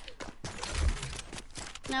bad?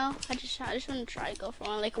 No, I just want to try to go for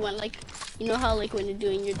one. Like when, like, you know how like when you're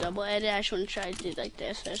doing your double edit, I just want to try to do like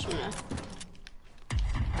this. I just want to.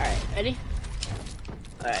 All right, ready?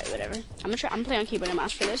 All right, whatever. I'm playing on keyboard and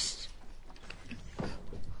mouse for this.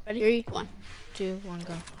 Ready? 3, 1, 2, 1,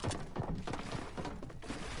 go.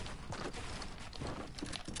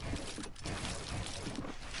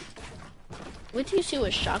 What do you see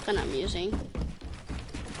what shotgun I'm using?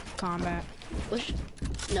 Combat. Which?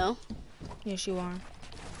 No, Yes, you are.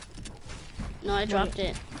 no, I dropped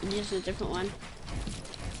it. I used a different one.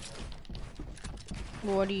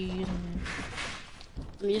 Well, what are you using then?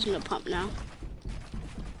 I'm using a pump now.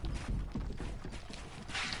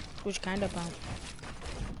 Which kind of pump?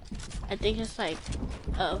 I think it's like,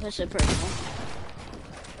 oh, it's a purple.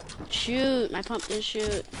 Shoot, my pump didn't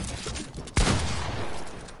shoot.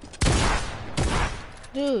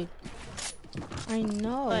 Dude, I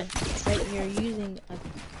know What? that you're using a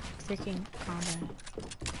freaking combat.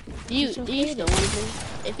 Do you It's still okay. want to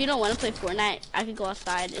play? If you don't want to play Fortnite, I could go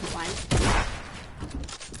outside. It's fine.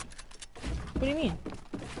 What do you mean?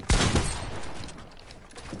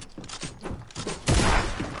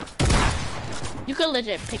 You could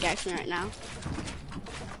legit pickaxe me right now.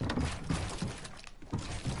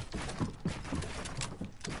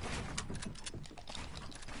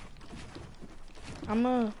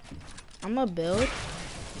 I'm a build.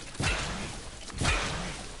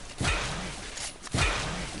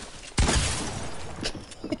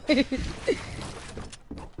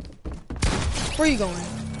 Where are you going?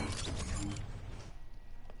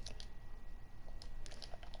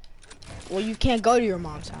 Well, you can't go to your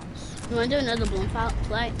mom's house. You want to do another bloom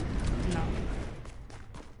flight? No.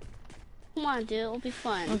 Come on, dude. It'll be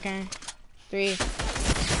fun. Okay. 3.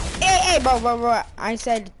 Hey, bro. I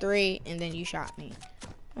said 3, and then you shot me.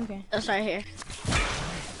 Okay. That's right here.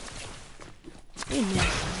 You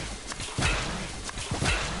missed.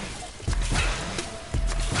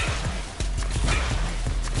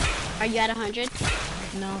 Are you at 100?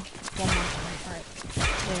 No. One more. All right.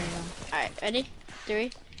 There you go. All right, ready?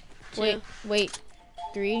 3, 2, Wait.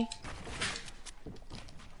 3.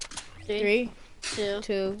 3, 3. Two.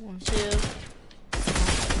 Two. One. Two.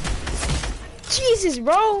 Jesus,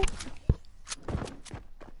 bro.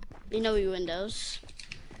 You know we win those.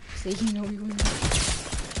 See, you know we win.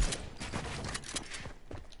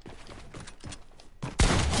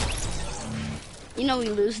 You know we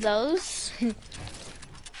lose those. Do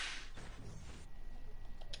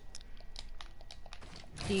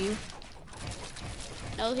you?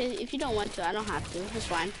 No, if you don't want to, I don't have to. It's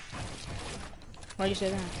fine. Why'd you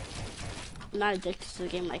say that? I'm not addicted to the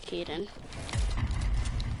game like Kaden.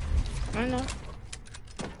 I know.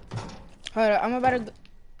 Hold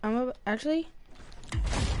on, actually,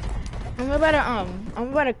 I'm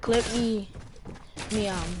about to clip me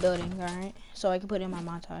building, alright? So I can put it in my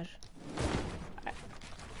montage.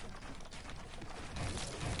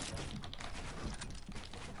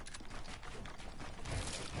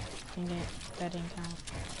 That didn't count.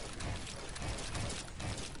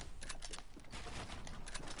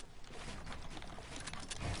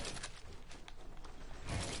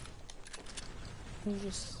 You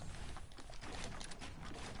just...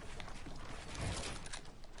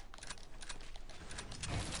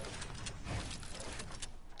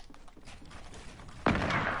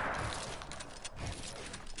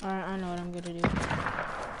 Alright, I know what I'm gonna do.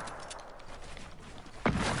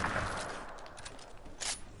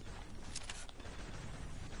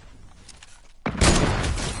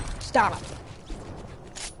 Stop.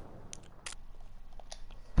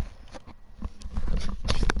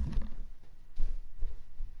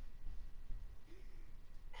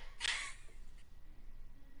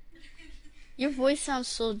 Your voice sounds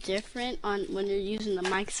so different on when you're using the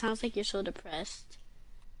mic. It sounds like you're so depressed.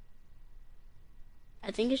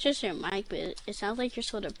 I think it's just your mic, but it sounds like you're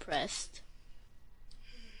so depressed.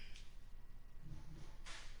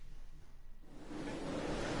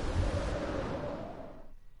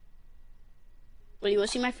 What, do you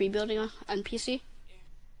want to see my free building on PC?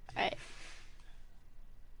 Alright.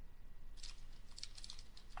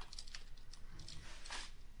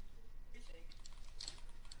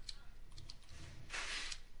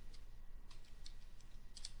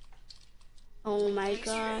 Oh my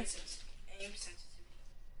god.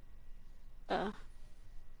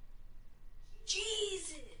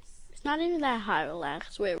 Jesus. It's not even that high,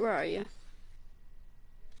 relax. Wait, where are you?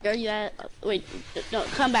 Are you at, wait, no,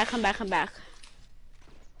 come back.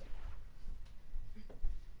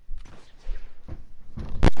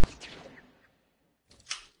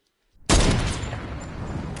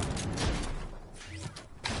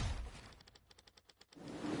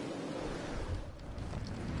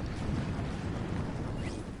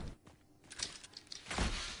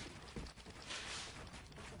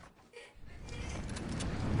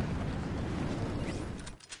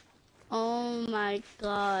 Oh my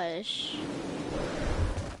gosh.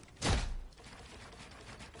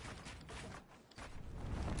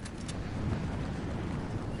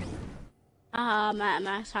 I'm at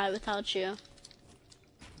max high without you.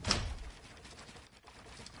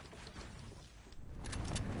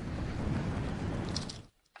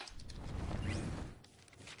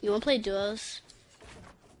 You wanna play duos?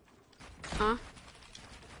 Huh?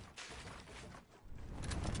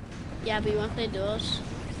 Yeah, but you wanna play duos?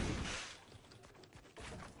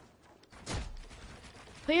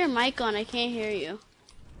 Put your mic on, I can't hear you.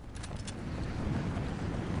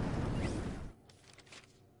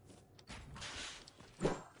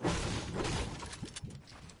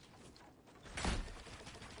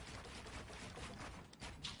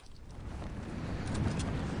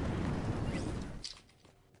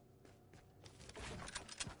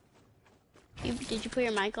 Did you put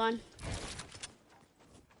your mic on?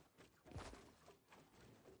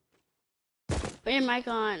 Put your mic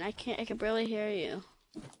on, I can barely hear you.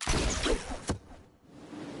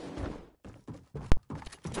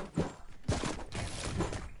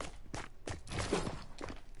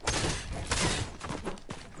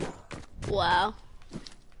 Wow.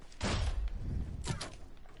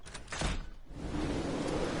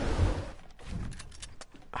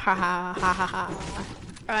 Ha ha ha ha ha.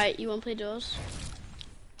 Alright, you wanna play duos?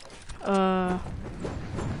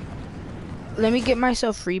 Let me get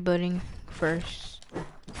myself free building first.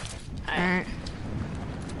 Alright.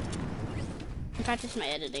 Practice my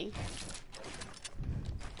editing.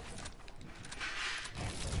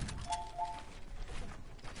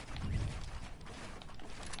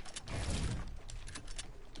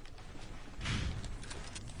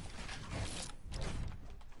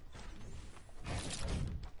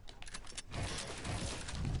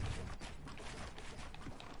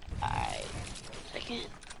 Alright, second.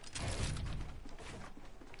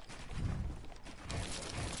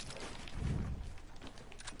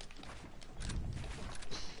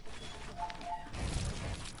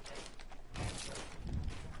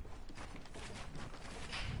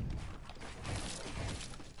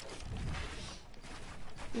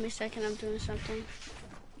 Give me a second, I'm doing something.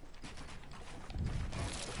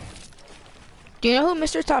 Do you know who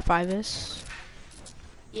Mr. Top 5 is?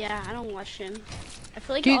 Yeah, I don't watch him. I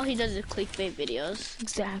feel like Dude. all he does is clickbait videos.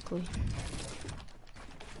 Exactly.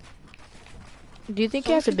 Do you think he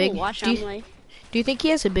Some has a people big? watch Do him you, like, do you think he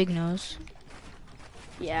has a big nose?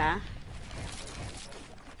 yeah.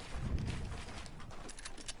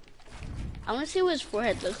 I want to see what his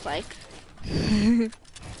forehead looks like.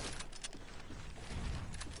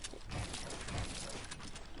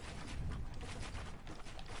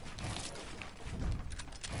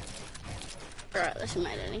 Alright, let's see my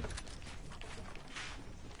identity.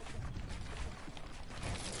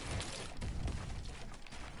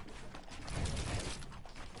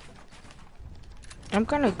 I'm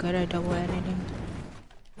kind of good at double editing.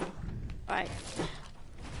 Alright.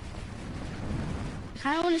 I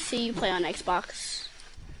kind of want to see you play on Xbox.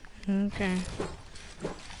 Okay.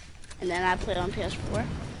 And then I play on PS4.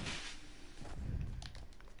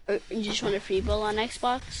 Or you just want a free build on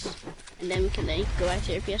Xbox? And then we can go back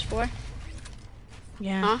to your PS4?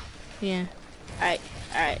 Yeah. Huh? Yeah. Alright,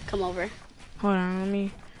 come over. Hold on, let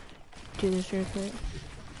me do this real quick.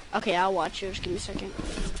 Okay, I'll watch you. Just give me a second.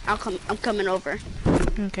 I'm coming over.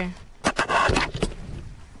 Okay.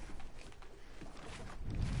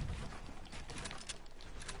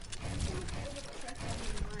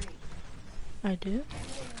 I do?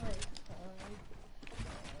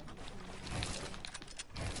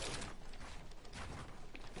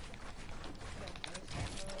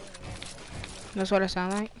 That's what I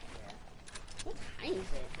sound like? What time is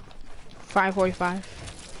it? 5:45. Do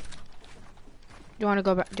you want to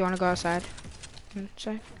go back? Do you want to go outside?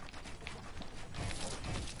 Say?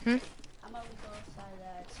 I'm about to go outside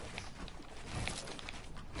at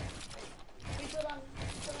 6.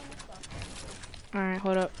 Alright,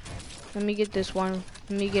 hold up. Let me get this one.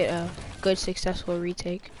 Let me get a good successful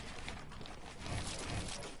retake.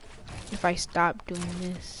 If I stop doing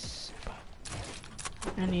this,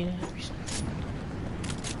 I need a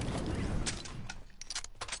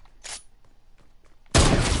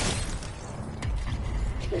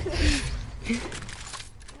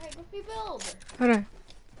Alright, go rebuild. hold on.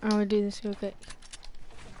 I'm gonna do this real quick.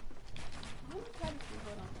 I'm gonna try to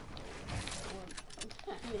rebuild on.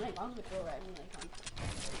 I mean, like, on the door, I mean, like, on.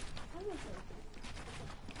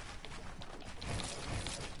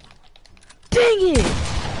 Dang it!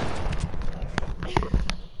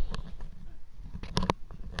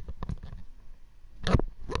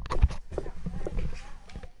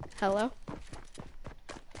 Hello?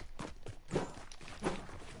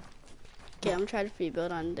 Okay, I'm trying to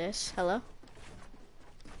rebuild on this. Hello?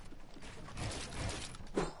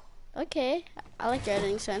 Okay, I like your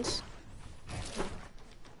editing sense.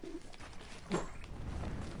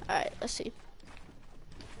 Alright, let's see.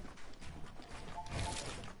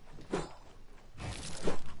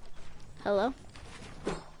 Hello?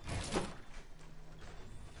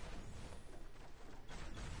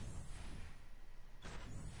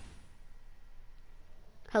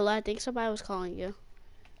 Hello, I think somebody was calling you.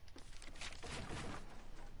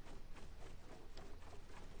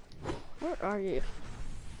 Where are you?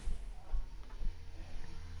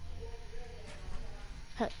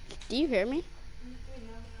 Do you hear me?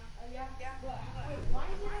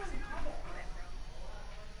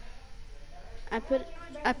 I put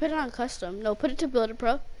it on custom. No, put it to Builder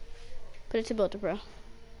Pro. Put it to Builder Pro.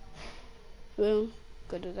 Boom.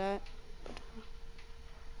 Go to that.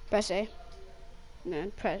 Press A. And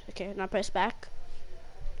then press. Okay, now press back.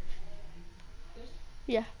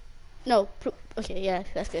 Yeah. No. Okay. Yeah,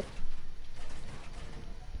 that's good.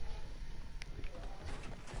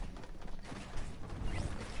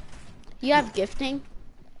 You have gifting?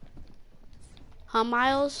 Huh,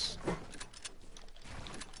 Miles?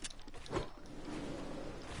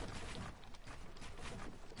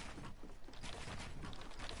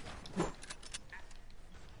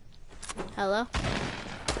 Hello?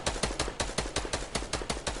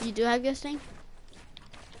 You do have gifting?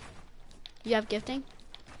 You have gifting?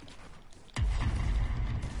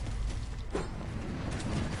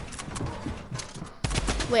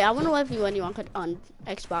 Wait, I wanna let you when you want on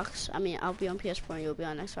Xbox. I mean, I'll be on PS4 and you'll be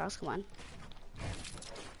on Xbox. Come on.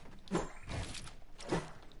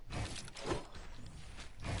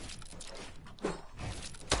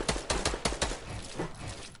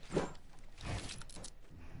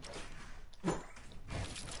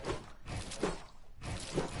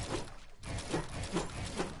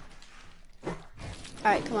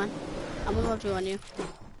 Alright, come on. I'm gonna love you on you.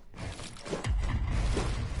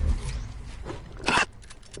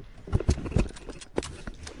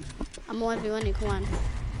 I'm gonna love you on you, come on.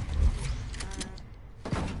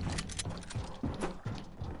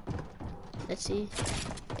 Let's see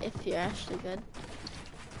if you're actually good.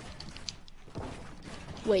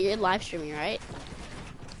 Wait, you're live streaming, right?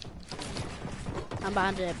 I'm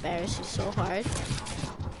about to embarrass you so hard.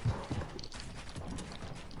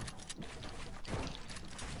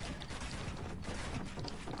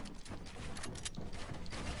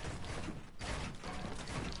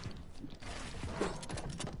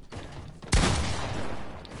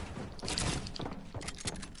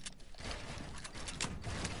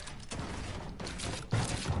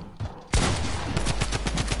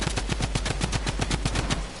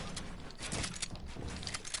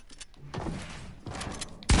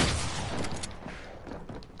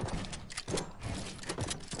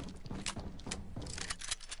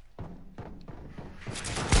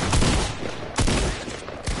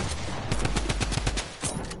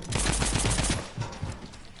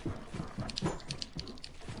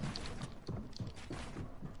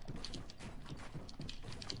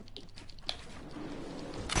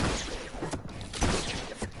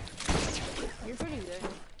 You're pretty good.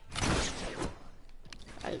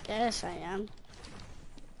 I guess I am.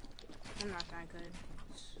 I'm not that good.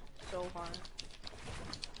 It's so hard.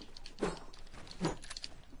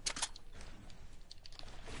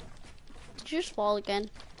 Did you just fall again?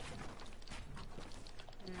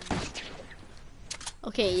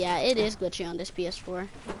 Okay, yeah, it is glitchy on this PS4. What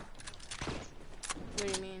do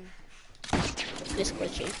you mean? It's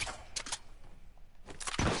glitchy.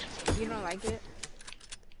 You don't like it?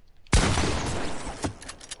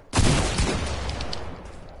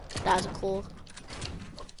 That was cool.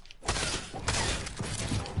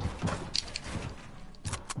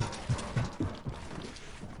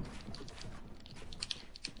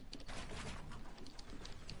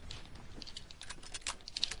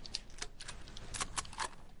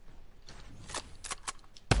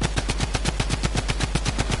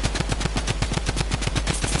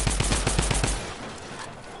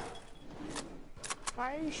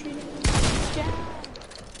 Why are you shooting me down?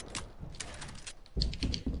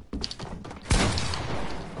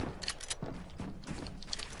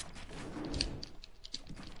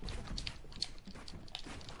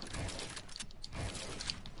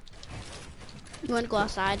 You want to go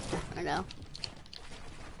outside or no?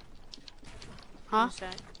 Huh?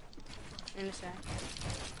 In a sec.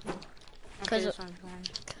 Cause This one's going.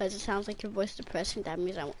 Cause it sounds like your voice depressing. That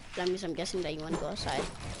means I'm guessing that you want to go outside.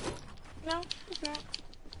 No, it's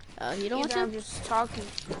not. You don't want Either to? I'm just talking.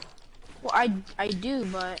 Well, I do,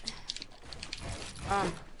 but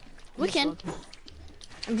We can.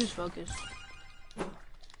 I'm just focused.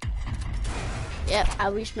 Yep, I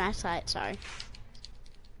reached my side. Sorry.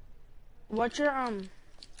 What's your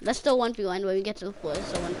Let's still 1v1 when we get to the floor. Let's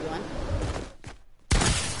still 1v1.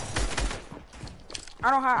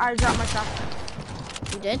 I dropped my shot.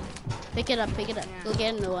 You did? Pick it up. Pick it up. Yeah. Go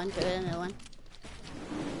get another one. Go get another one.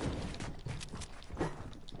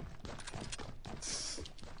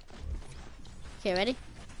 Okay, ready?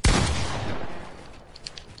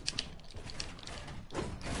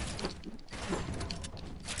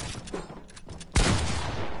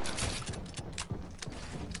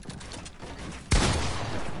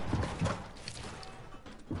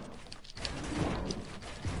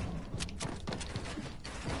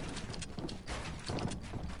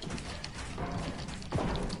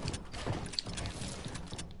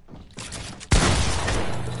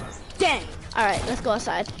 Dang. All right, let's go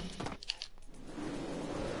outside.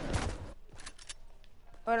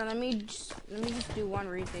 Hold on, let me just do one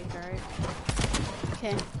retake, alright?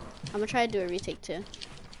 Okay, I'm gonna try to do a retake too.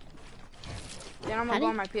 Then I'm gonna go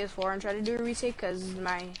on my PS4 and try to do a retake because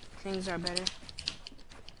my things are better.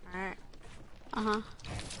 Alright. Uh-huh.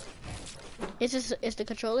 Is the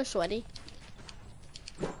controller sweaty?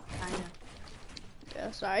 Kinda.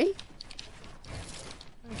 Yeah, sorry.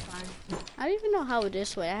 It's fine. I don't even know how it is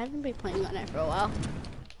sweaty. I haven't been playing on it for a while.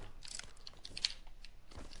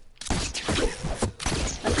 Let's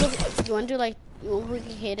go. You want to do like, you want to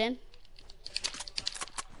get hidden?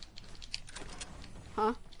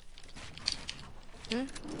 Huh? Hmm?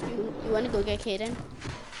 You want to go get Kaden?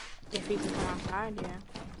 If he can come outside, yeah.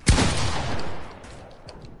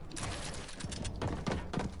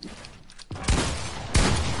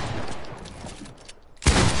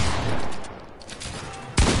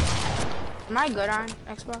 Am I good on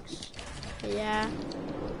Xbox? Yeah.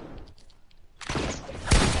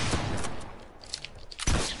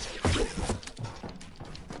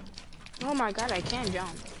 Oh my god, I can't jump.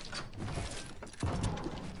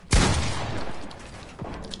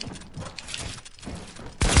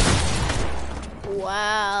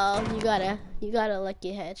 Wow, you got a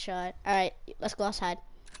lucky headshot. All right, let's go outside.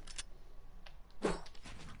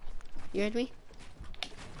 You heard me?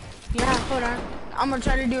 Yeah, hold on. I'm gonna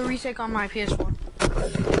try to do a retake on my PS4.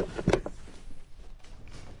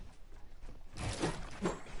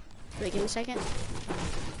 Wait, give me a second.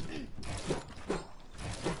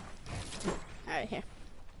 Alright, here.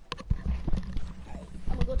 Alright,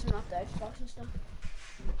 I'm gonna go turn off the Xbox and stuff.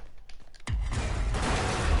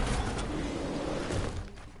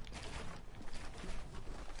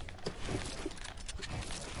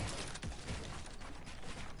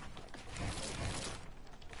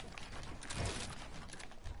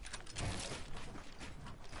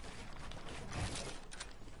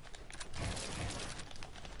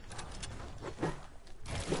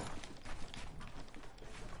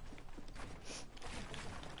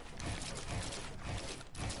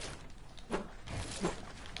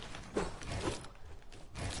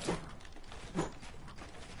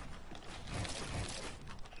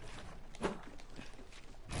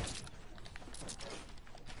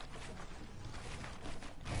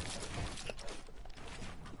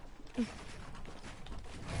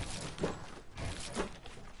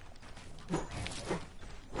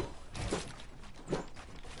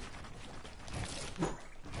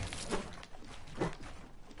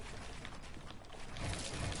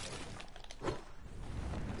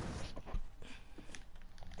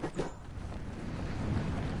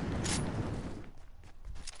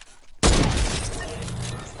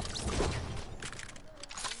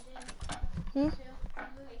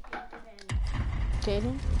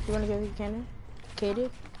 Caden, you wanna go get Caden? Caden,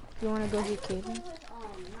 you wanna go get Caden?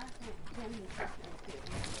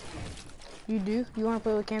 You do? You wanna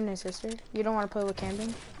play with Camden's sister? You don't wanna play with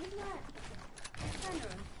Camden?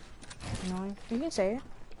 No, you can say it.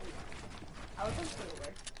 I was gonna say a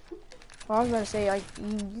word. Well, I was about to say, like,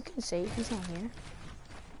 you can say it. He's not here.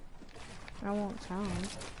 I won't tell him.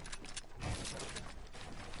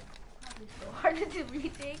 Probably so hard to do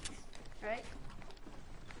retakes, right?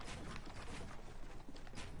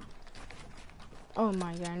 Oh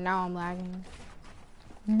my god, now I'm lagging.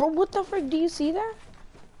 Bro, what the frick? Do you see that?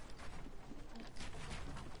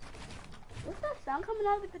 What's that sound coming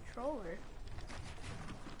out of the controller?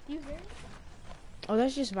 Do you hear it? Oh,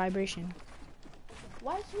 that's just vibration.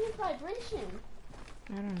 Why is it vibration?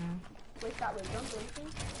 I don't know. Wait, stop, wait, don't do anything.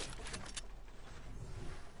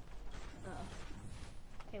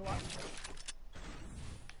 Okay, what?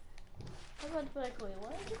 I was about to be like, wait,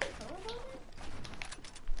 what is the controller about it?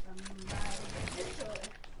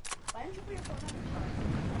 Why didn't you put your phone on the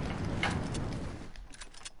charge?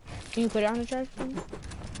 Can you put it on the charge, please?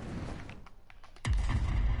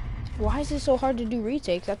 Why is it so hard to do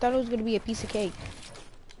retakes? I thought it was gonna be a piece of cake.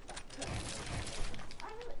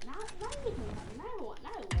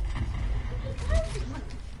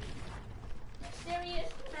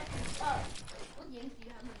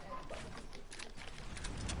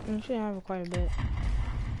 Actually, I have quite a bit.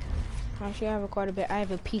 Actually, I have quite a bit. I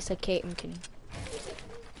have a piece of cake. I'm kidding.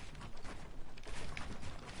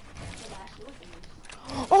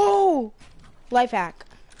 Oh! Life hack.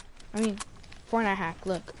 I mean, Fortnite hack.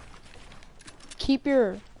 Look. Keep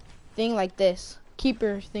your thing like this. Keep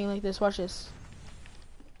your thing like this. Watch this.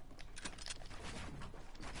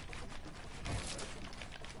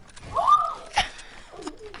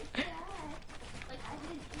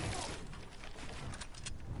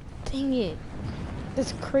 Dang it.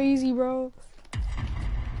 That's crazy, bro.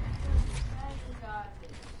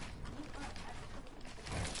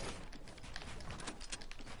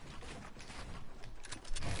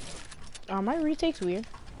 My retake's weird.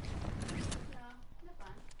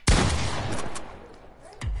 Yeah.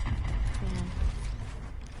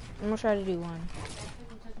 I'm gonna try to do one.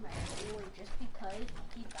 Just because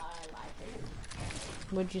he thought I liked it.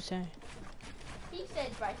 What'd you say? He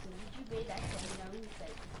said, Bryson, did you bathe that thing? No, he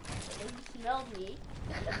said, then he smelled me.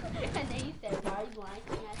 And then he said, why are you lying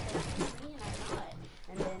to me? I said, it's me and I'm not.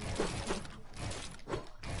 And then,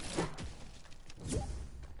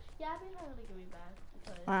 yeah, I think that really give me bad.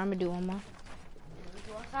 Because Alright, I'm gonna do one more. you want to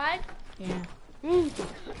go outside? Yeah. Do you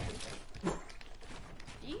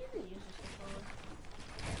even use this controller?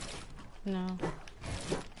 No.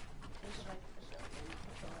 It's like a certain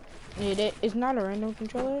controller. It's not a random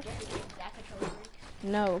controller? Just the exact controller works.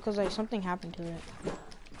 No, because like something happened to it.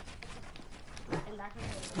 And that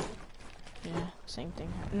controller works. Yeah, same thing.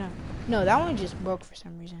 No, that one just broke for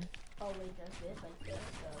some reason. Oh, wait, does this? Like the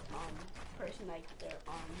person, like their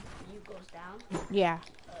view goes down? Yeah.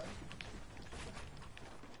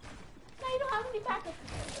 No, you don't have any backup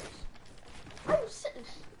controllers. Oh, shit.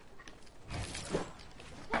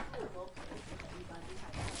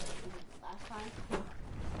 Last time,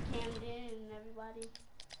 Camden and everybody.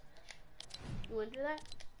 You want to do that?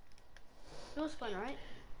 It was fun, right?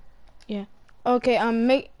 Yeah. Okay,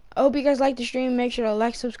 I hope you guys like the stream. Make sure to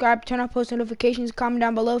like, subscribe, turn on post notifications, comment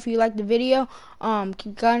down below if you like the video.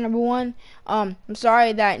 Keep going, number one. I'm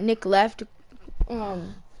sorry that Nick left.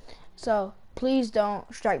 So please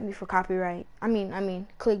don't strike me for copyright. I mean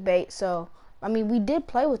clickbait. So we did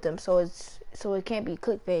play with them, so it can't be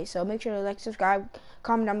clickbait. So make sure to like, subscribe,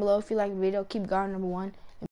 comment down below if you like the video. Keep going, number one.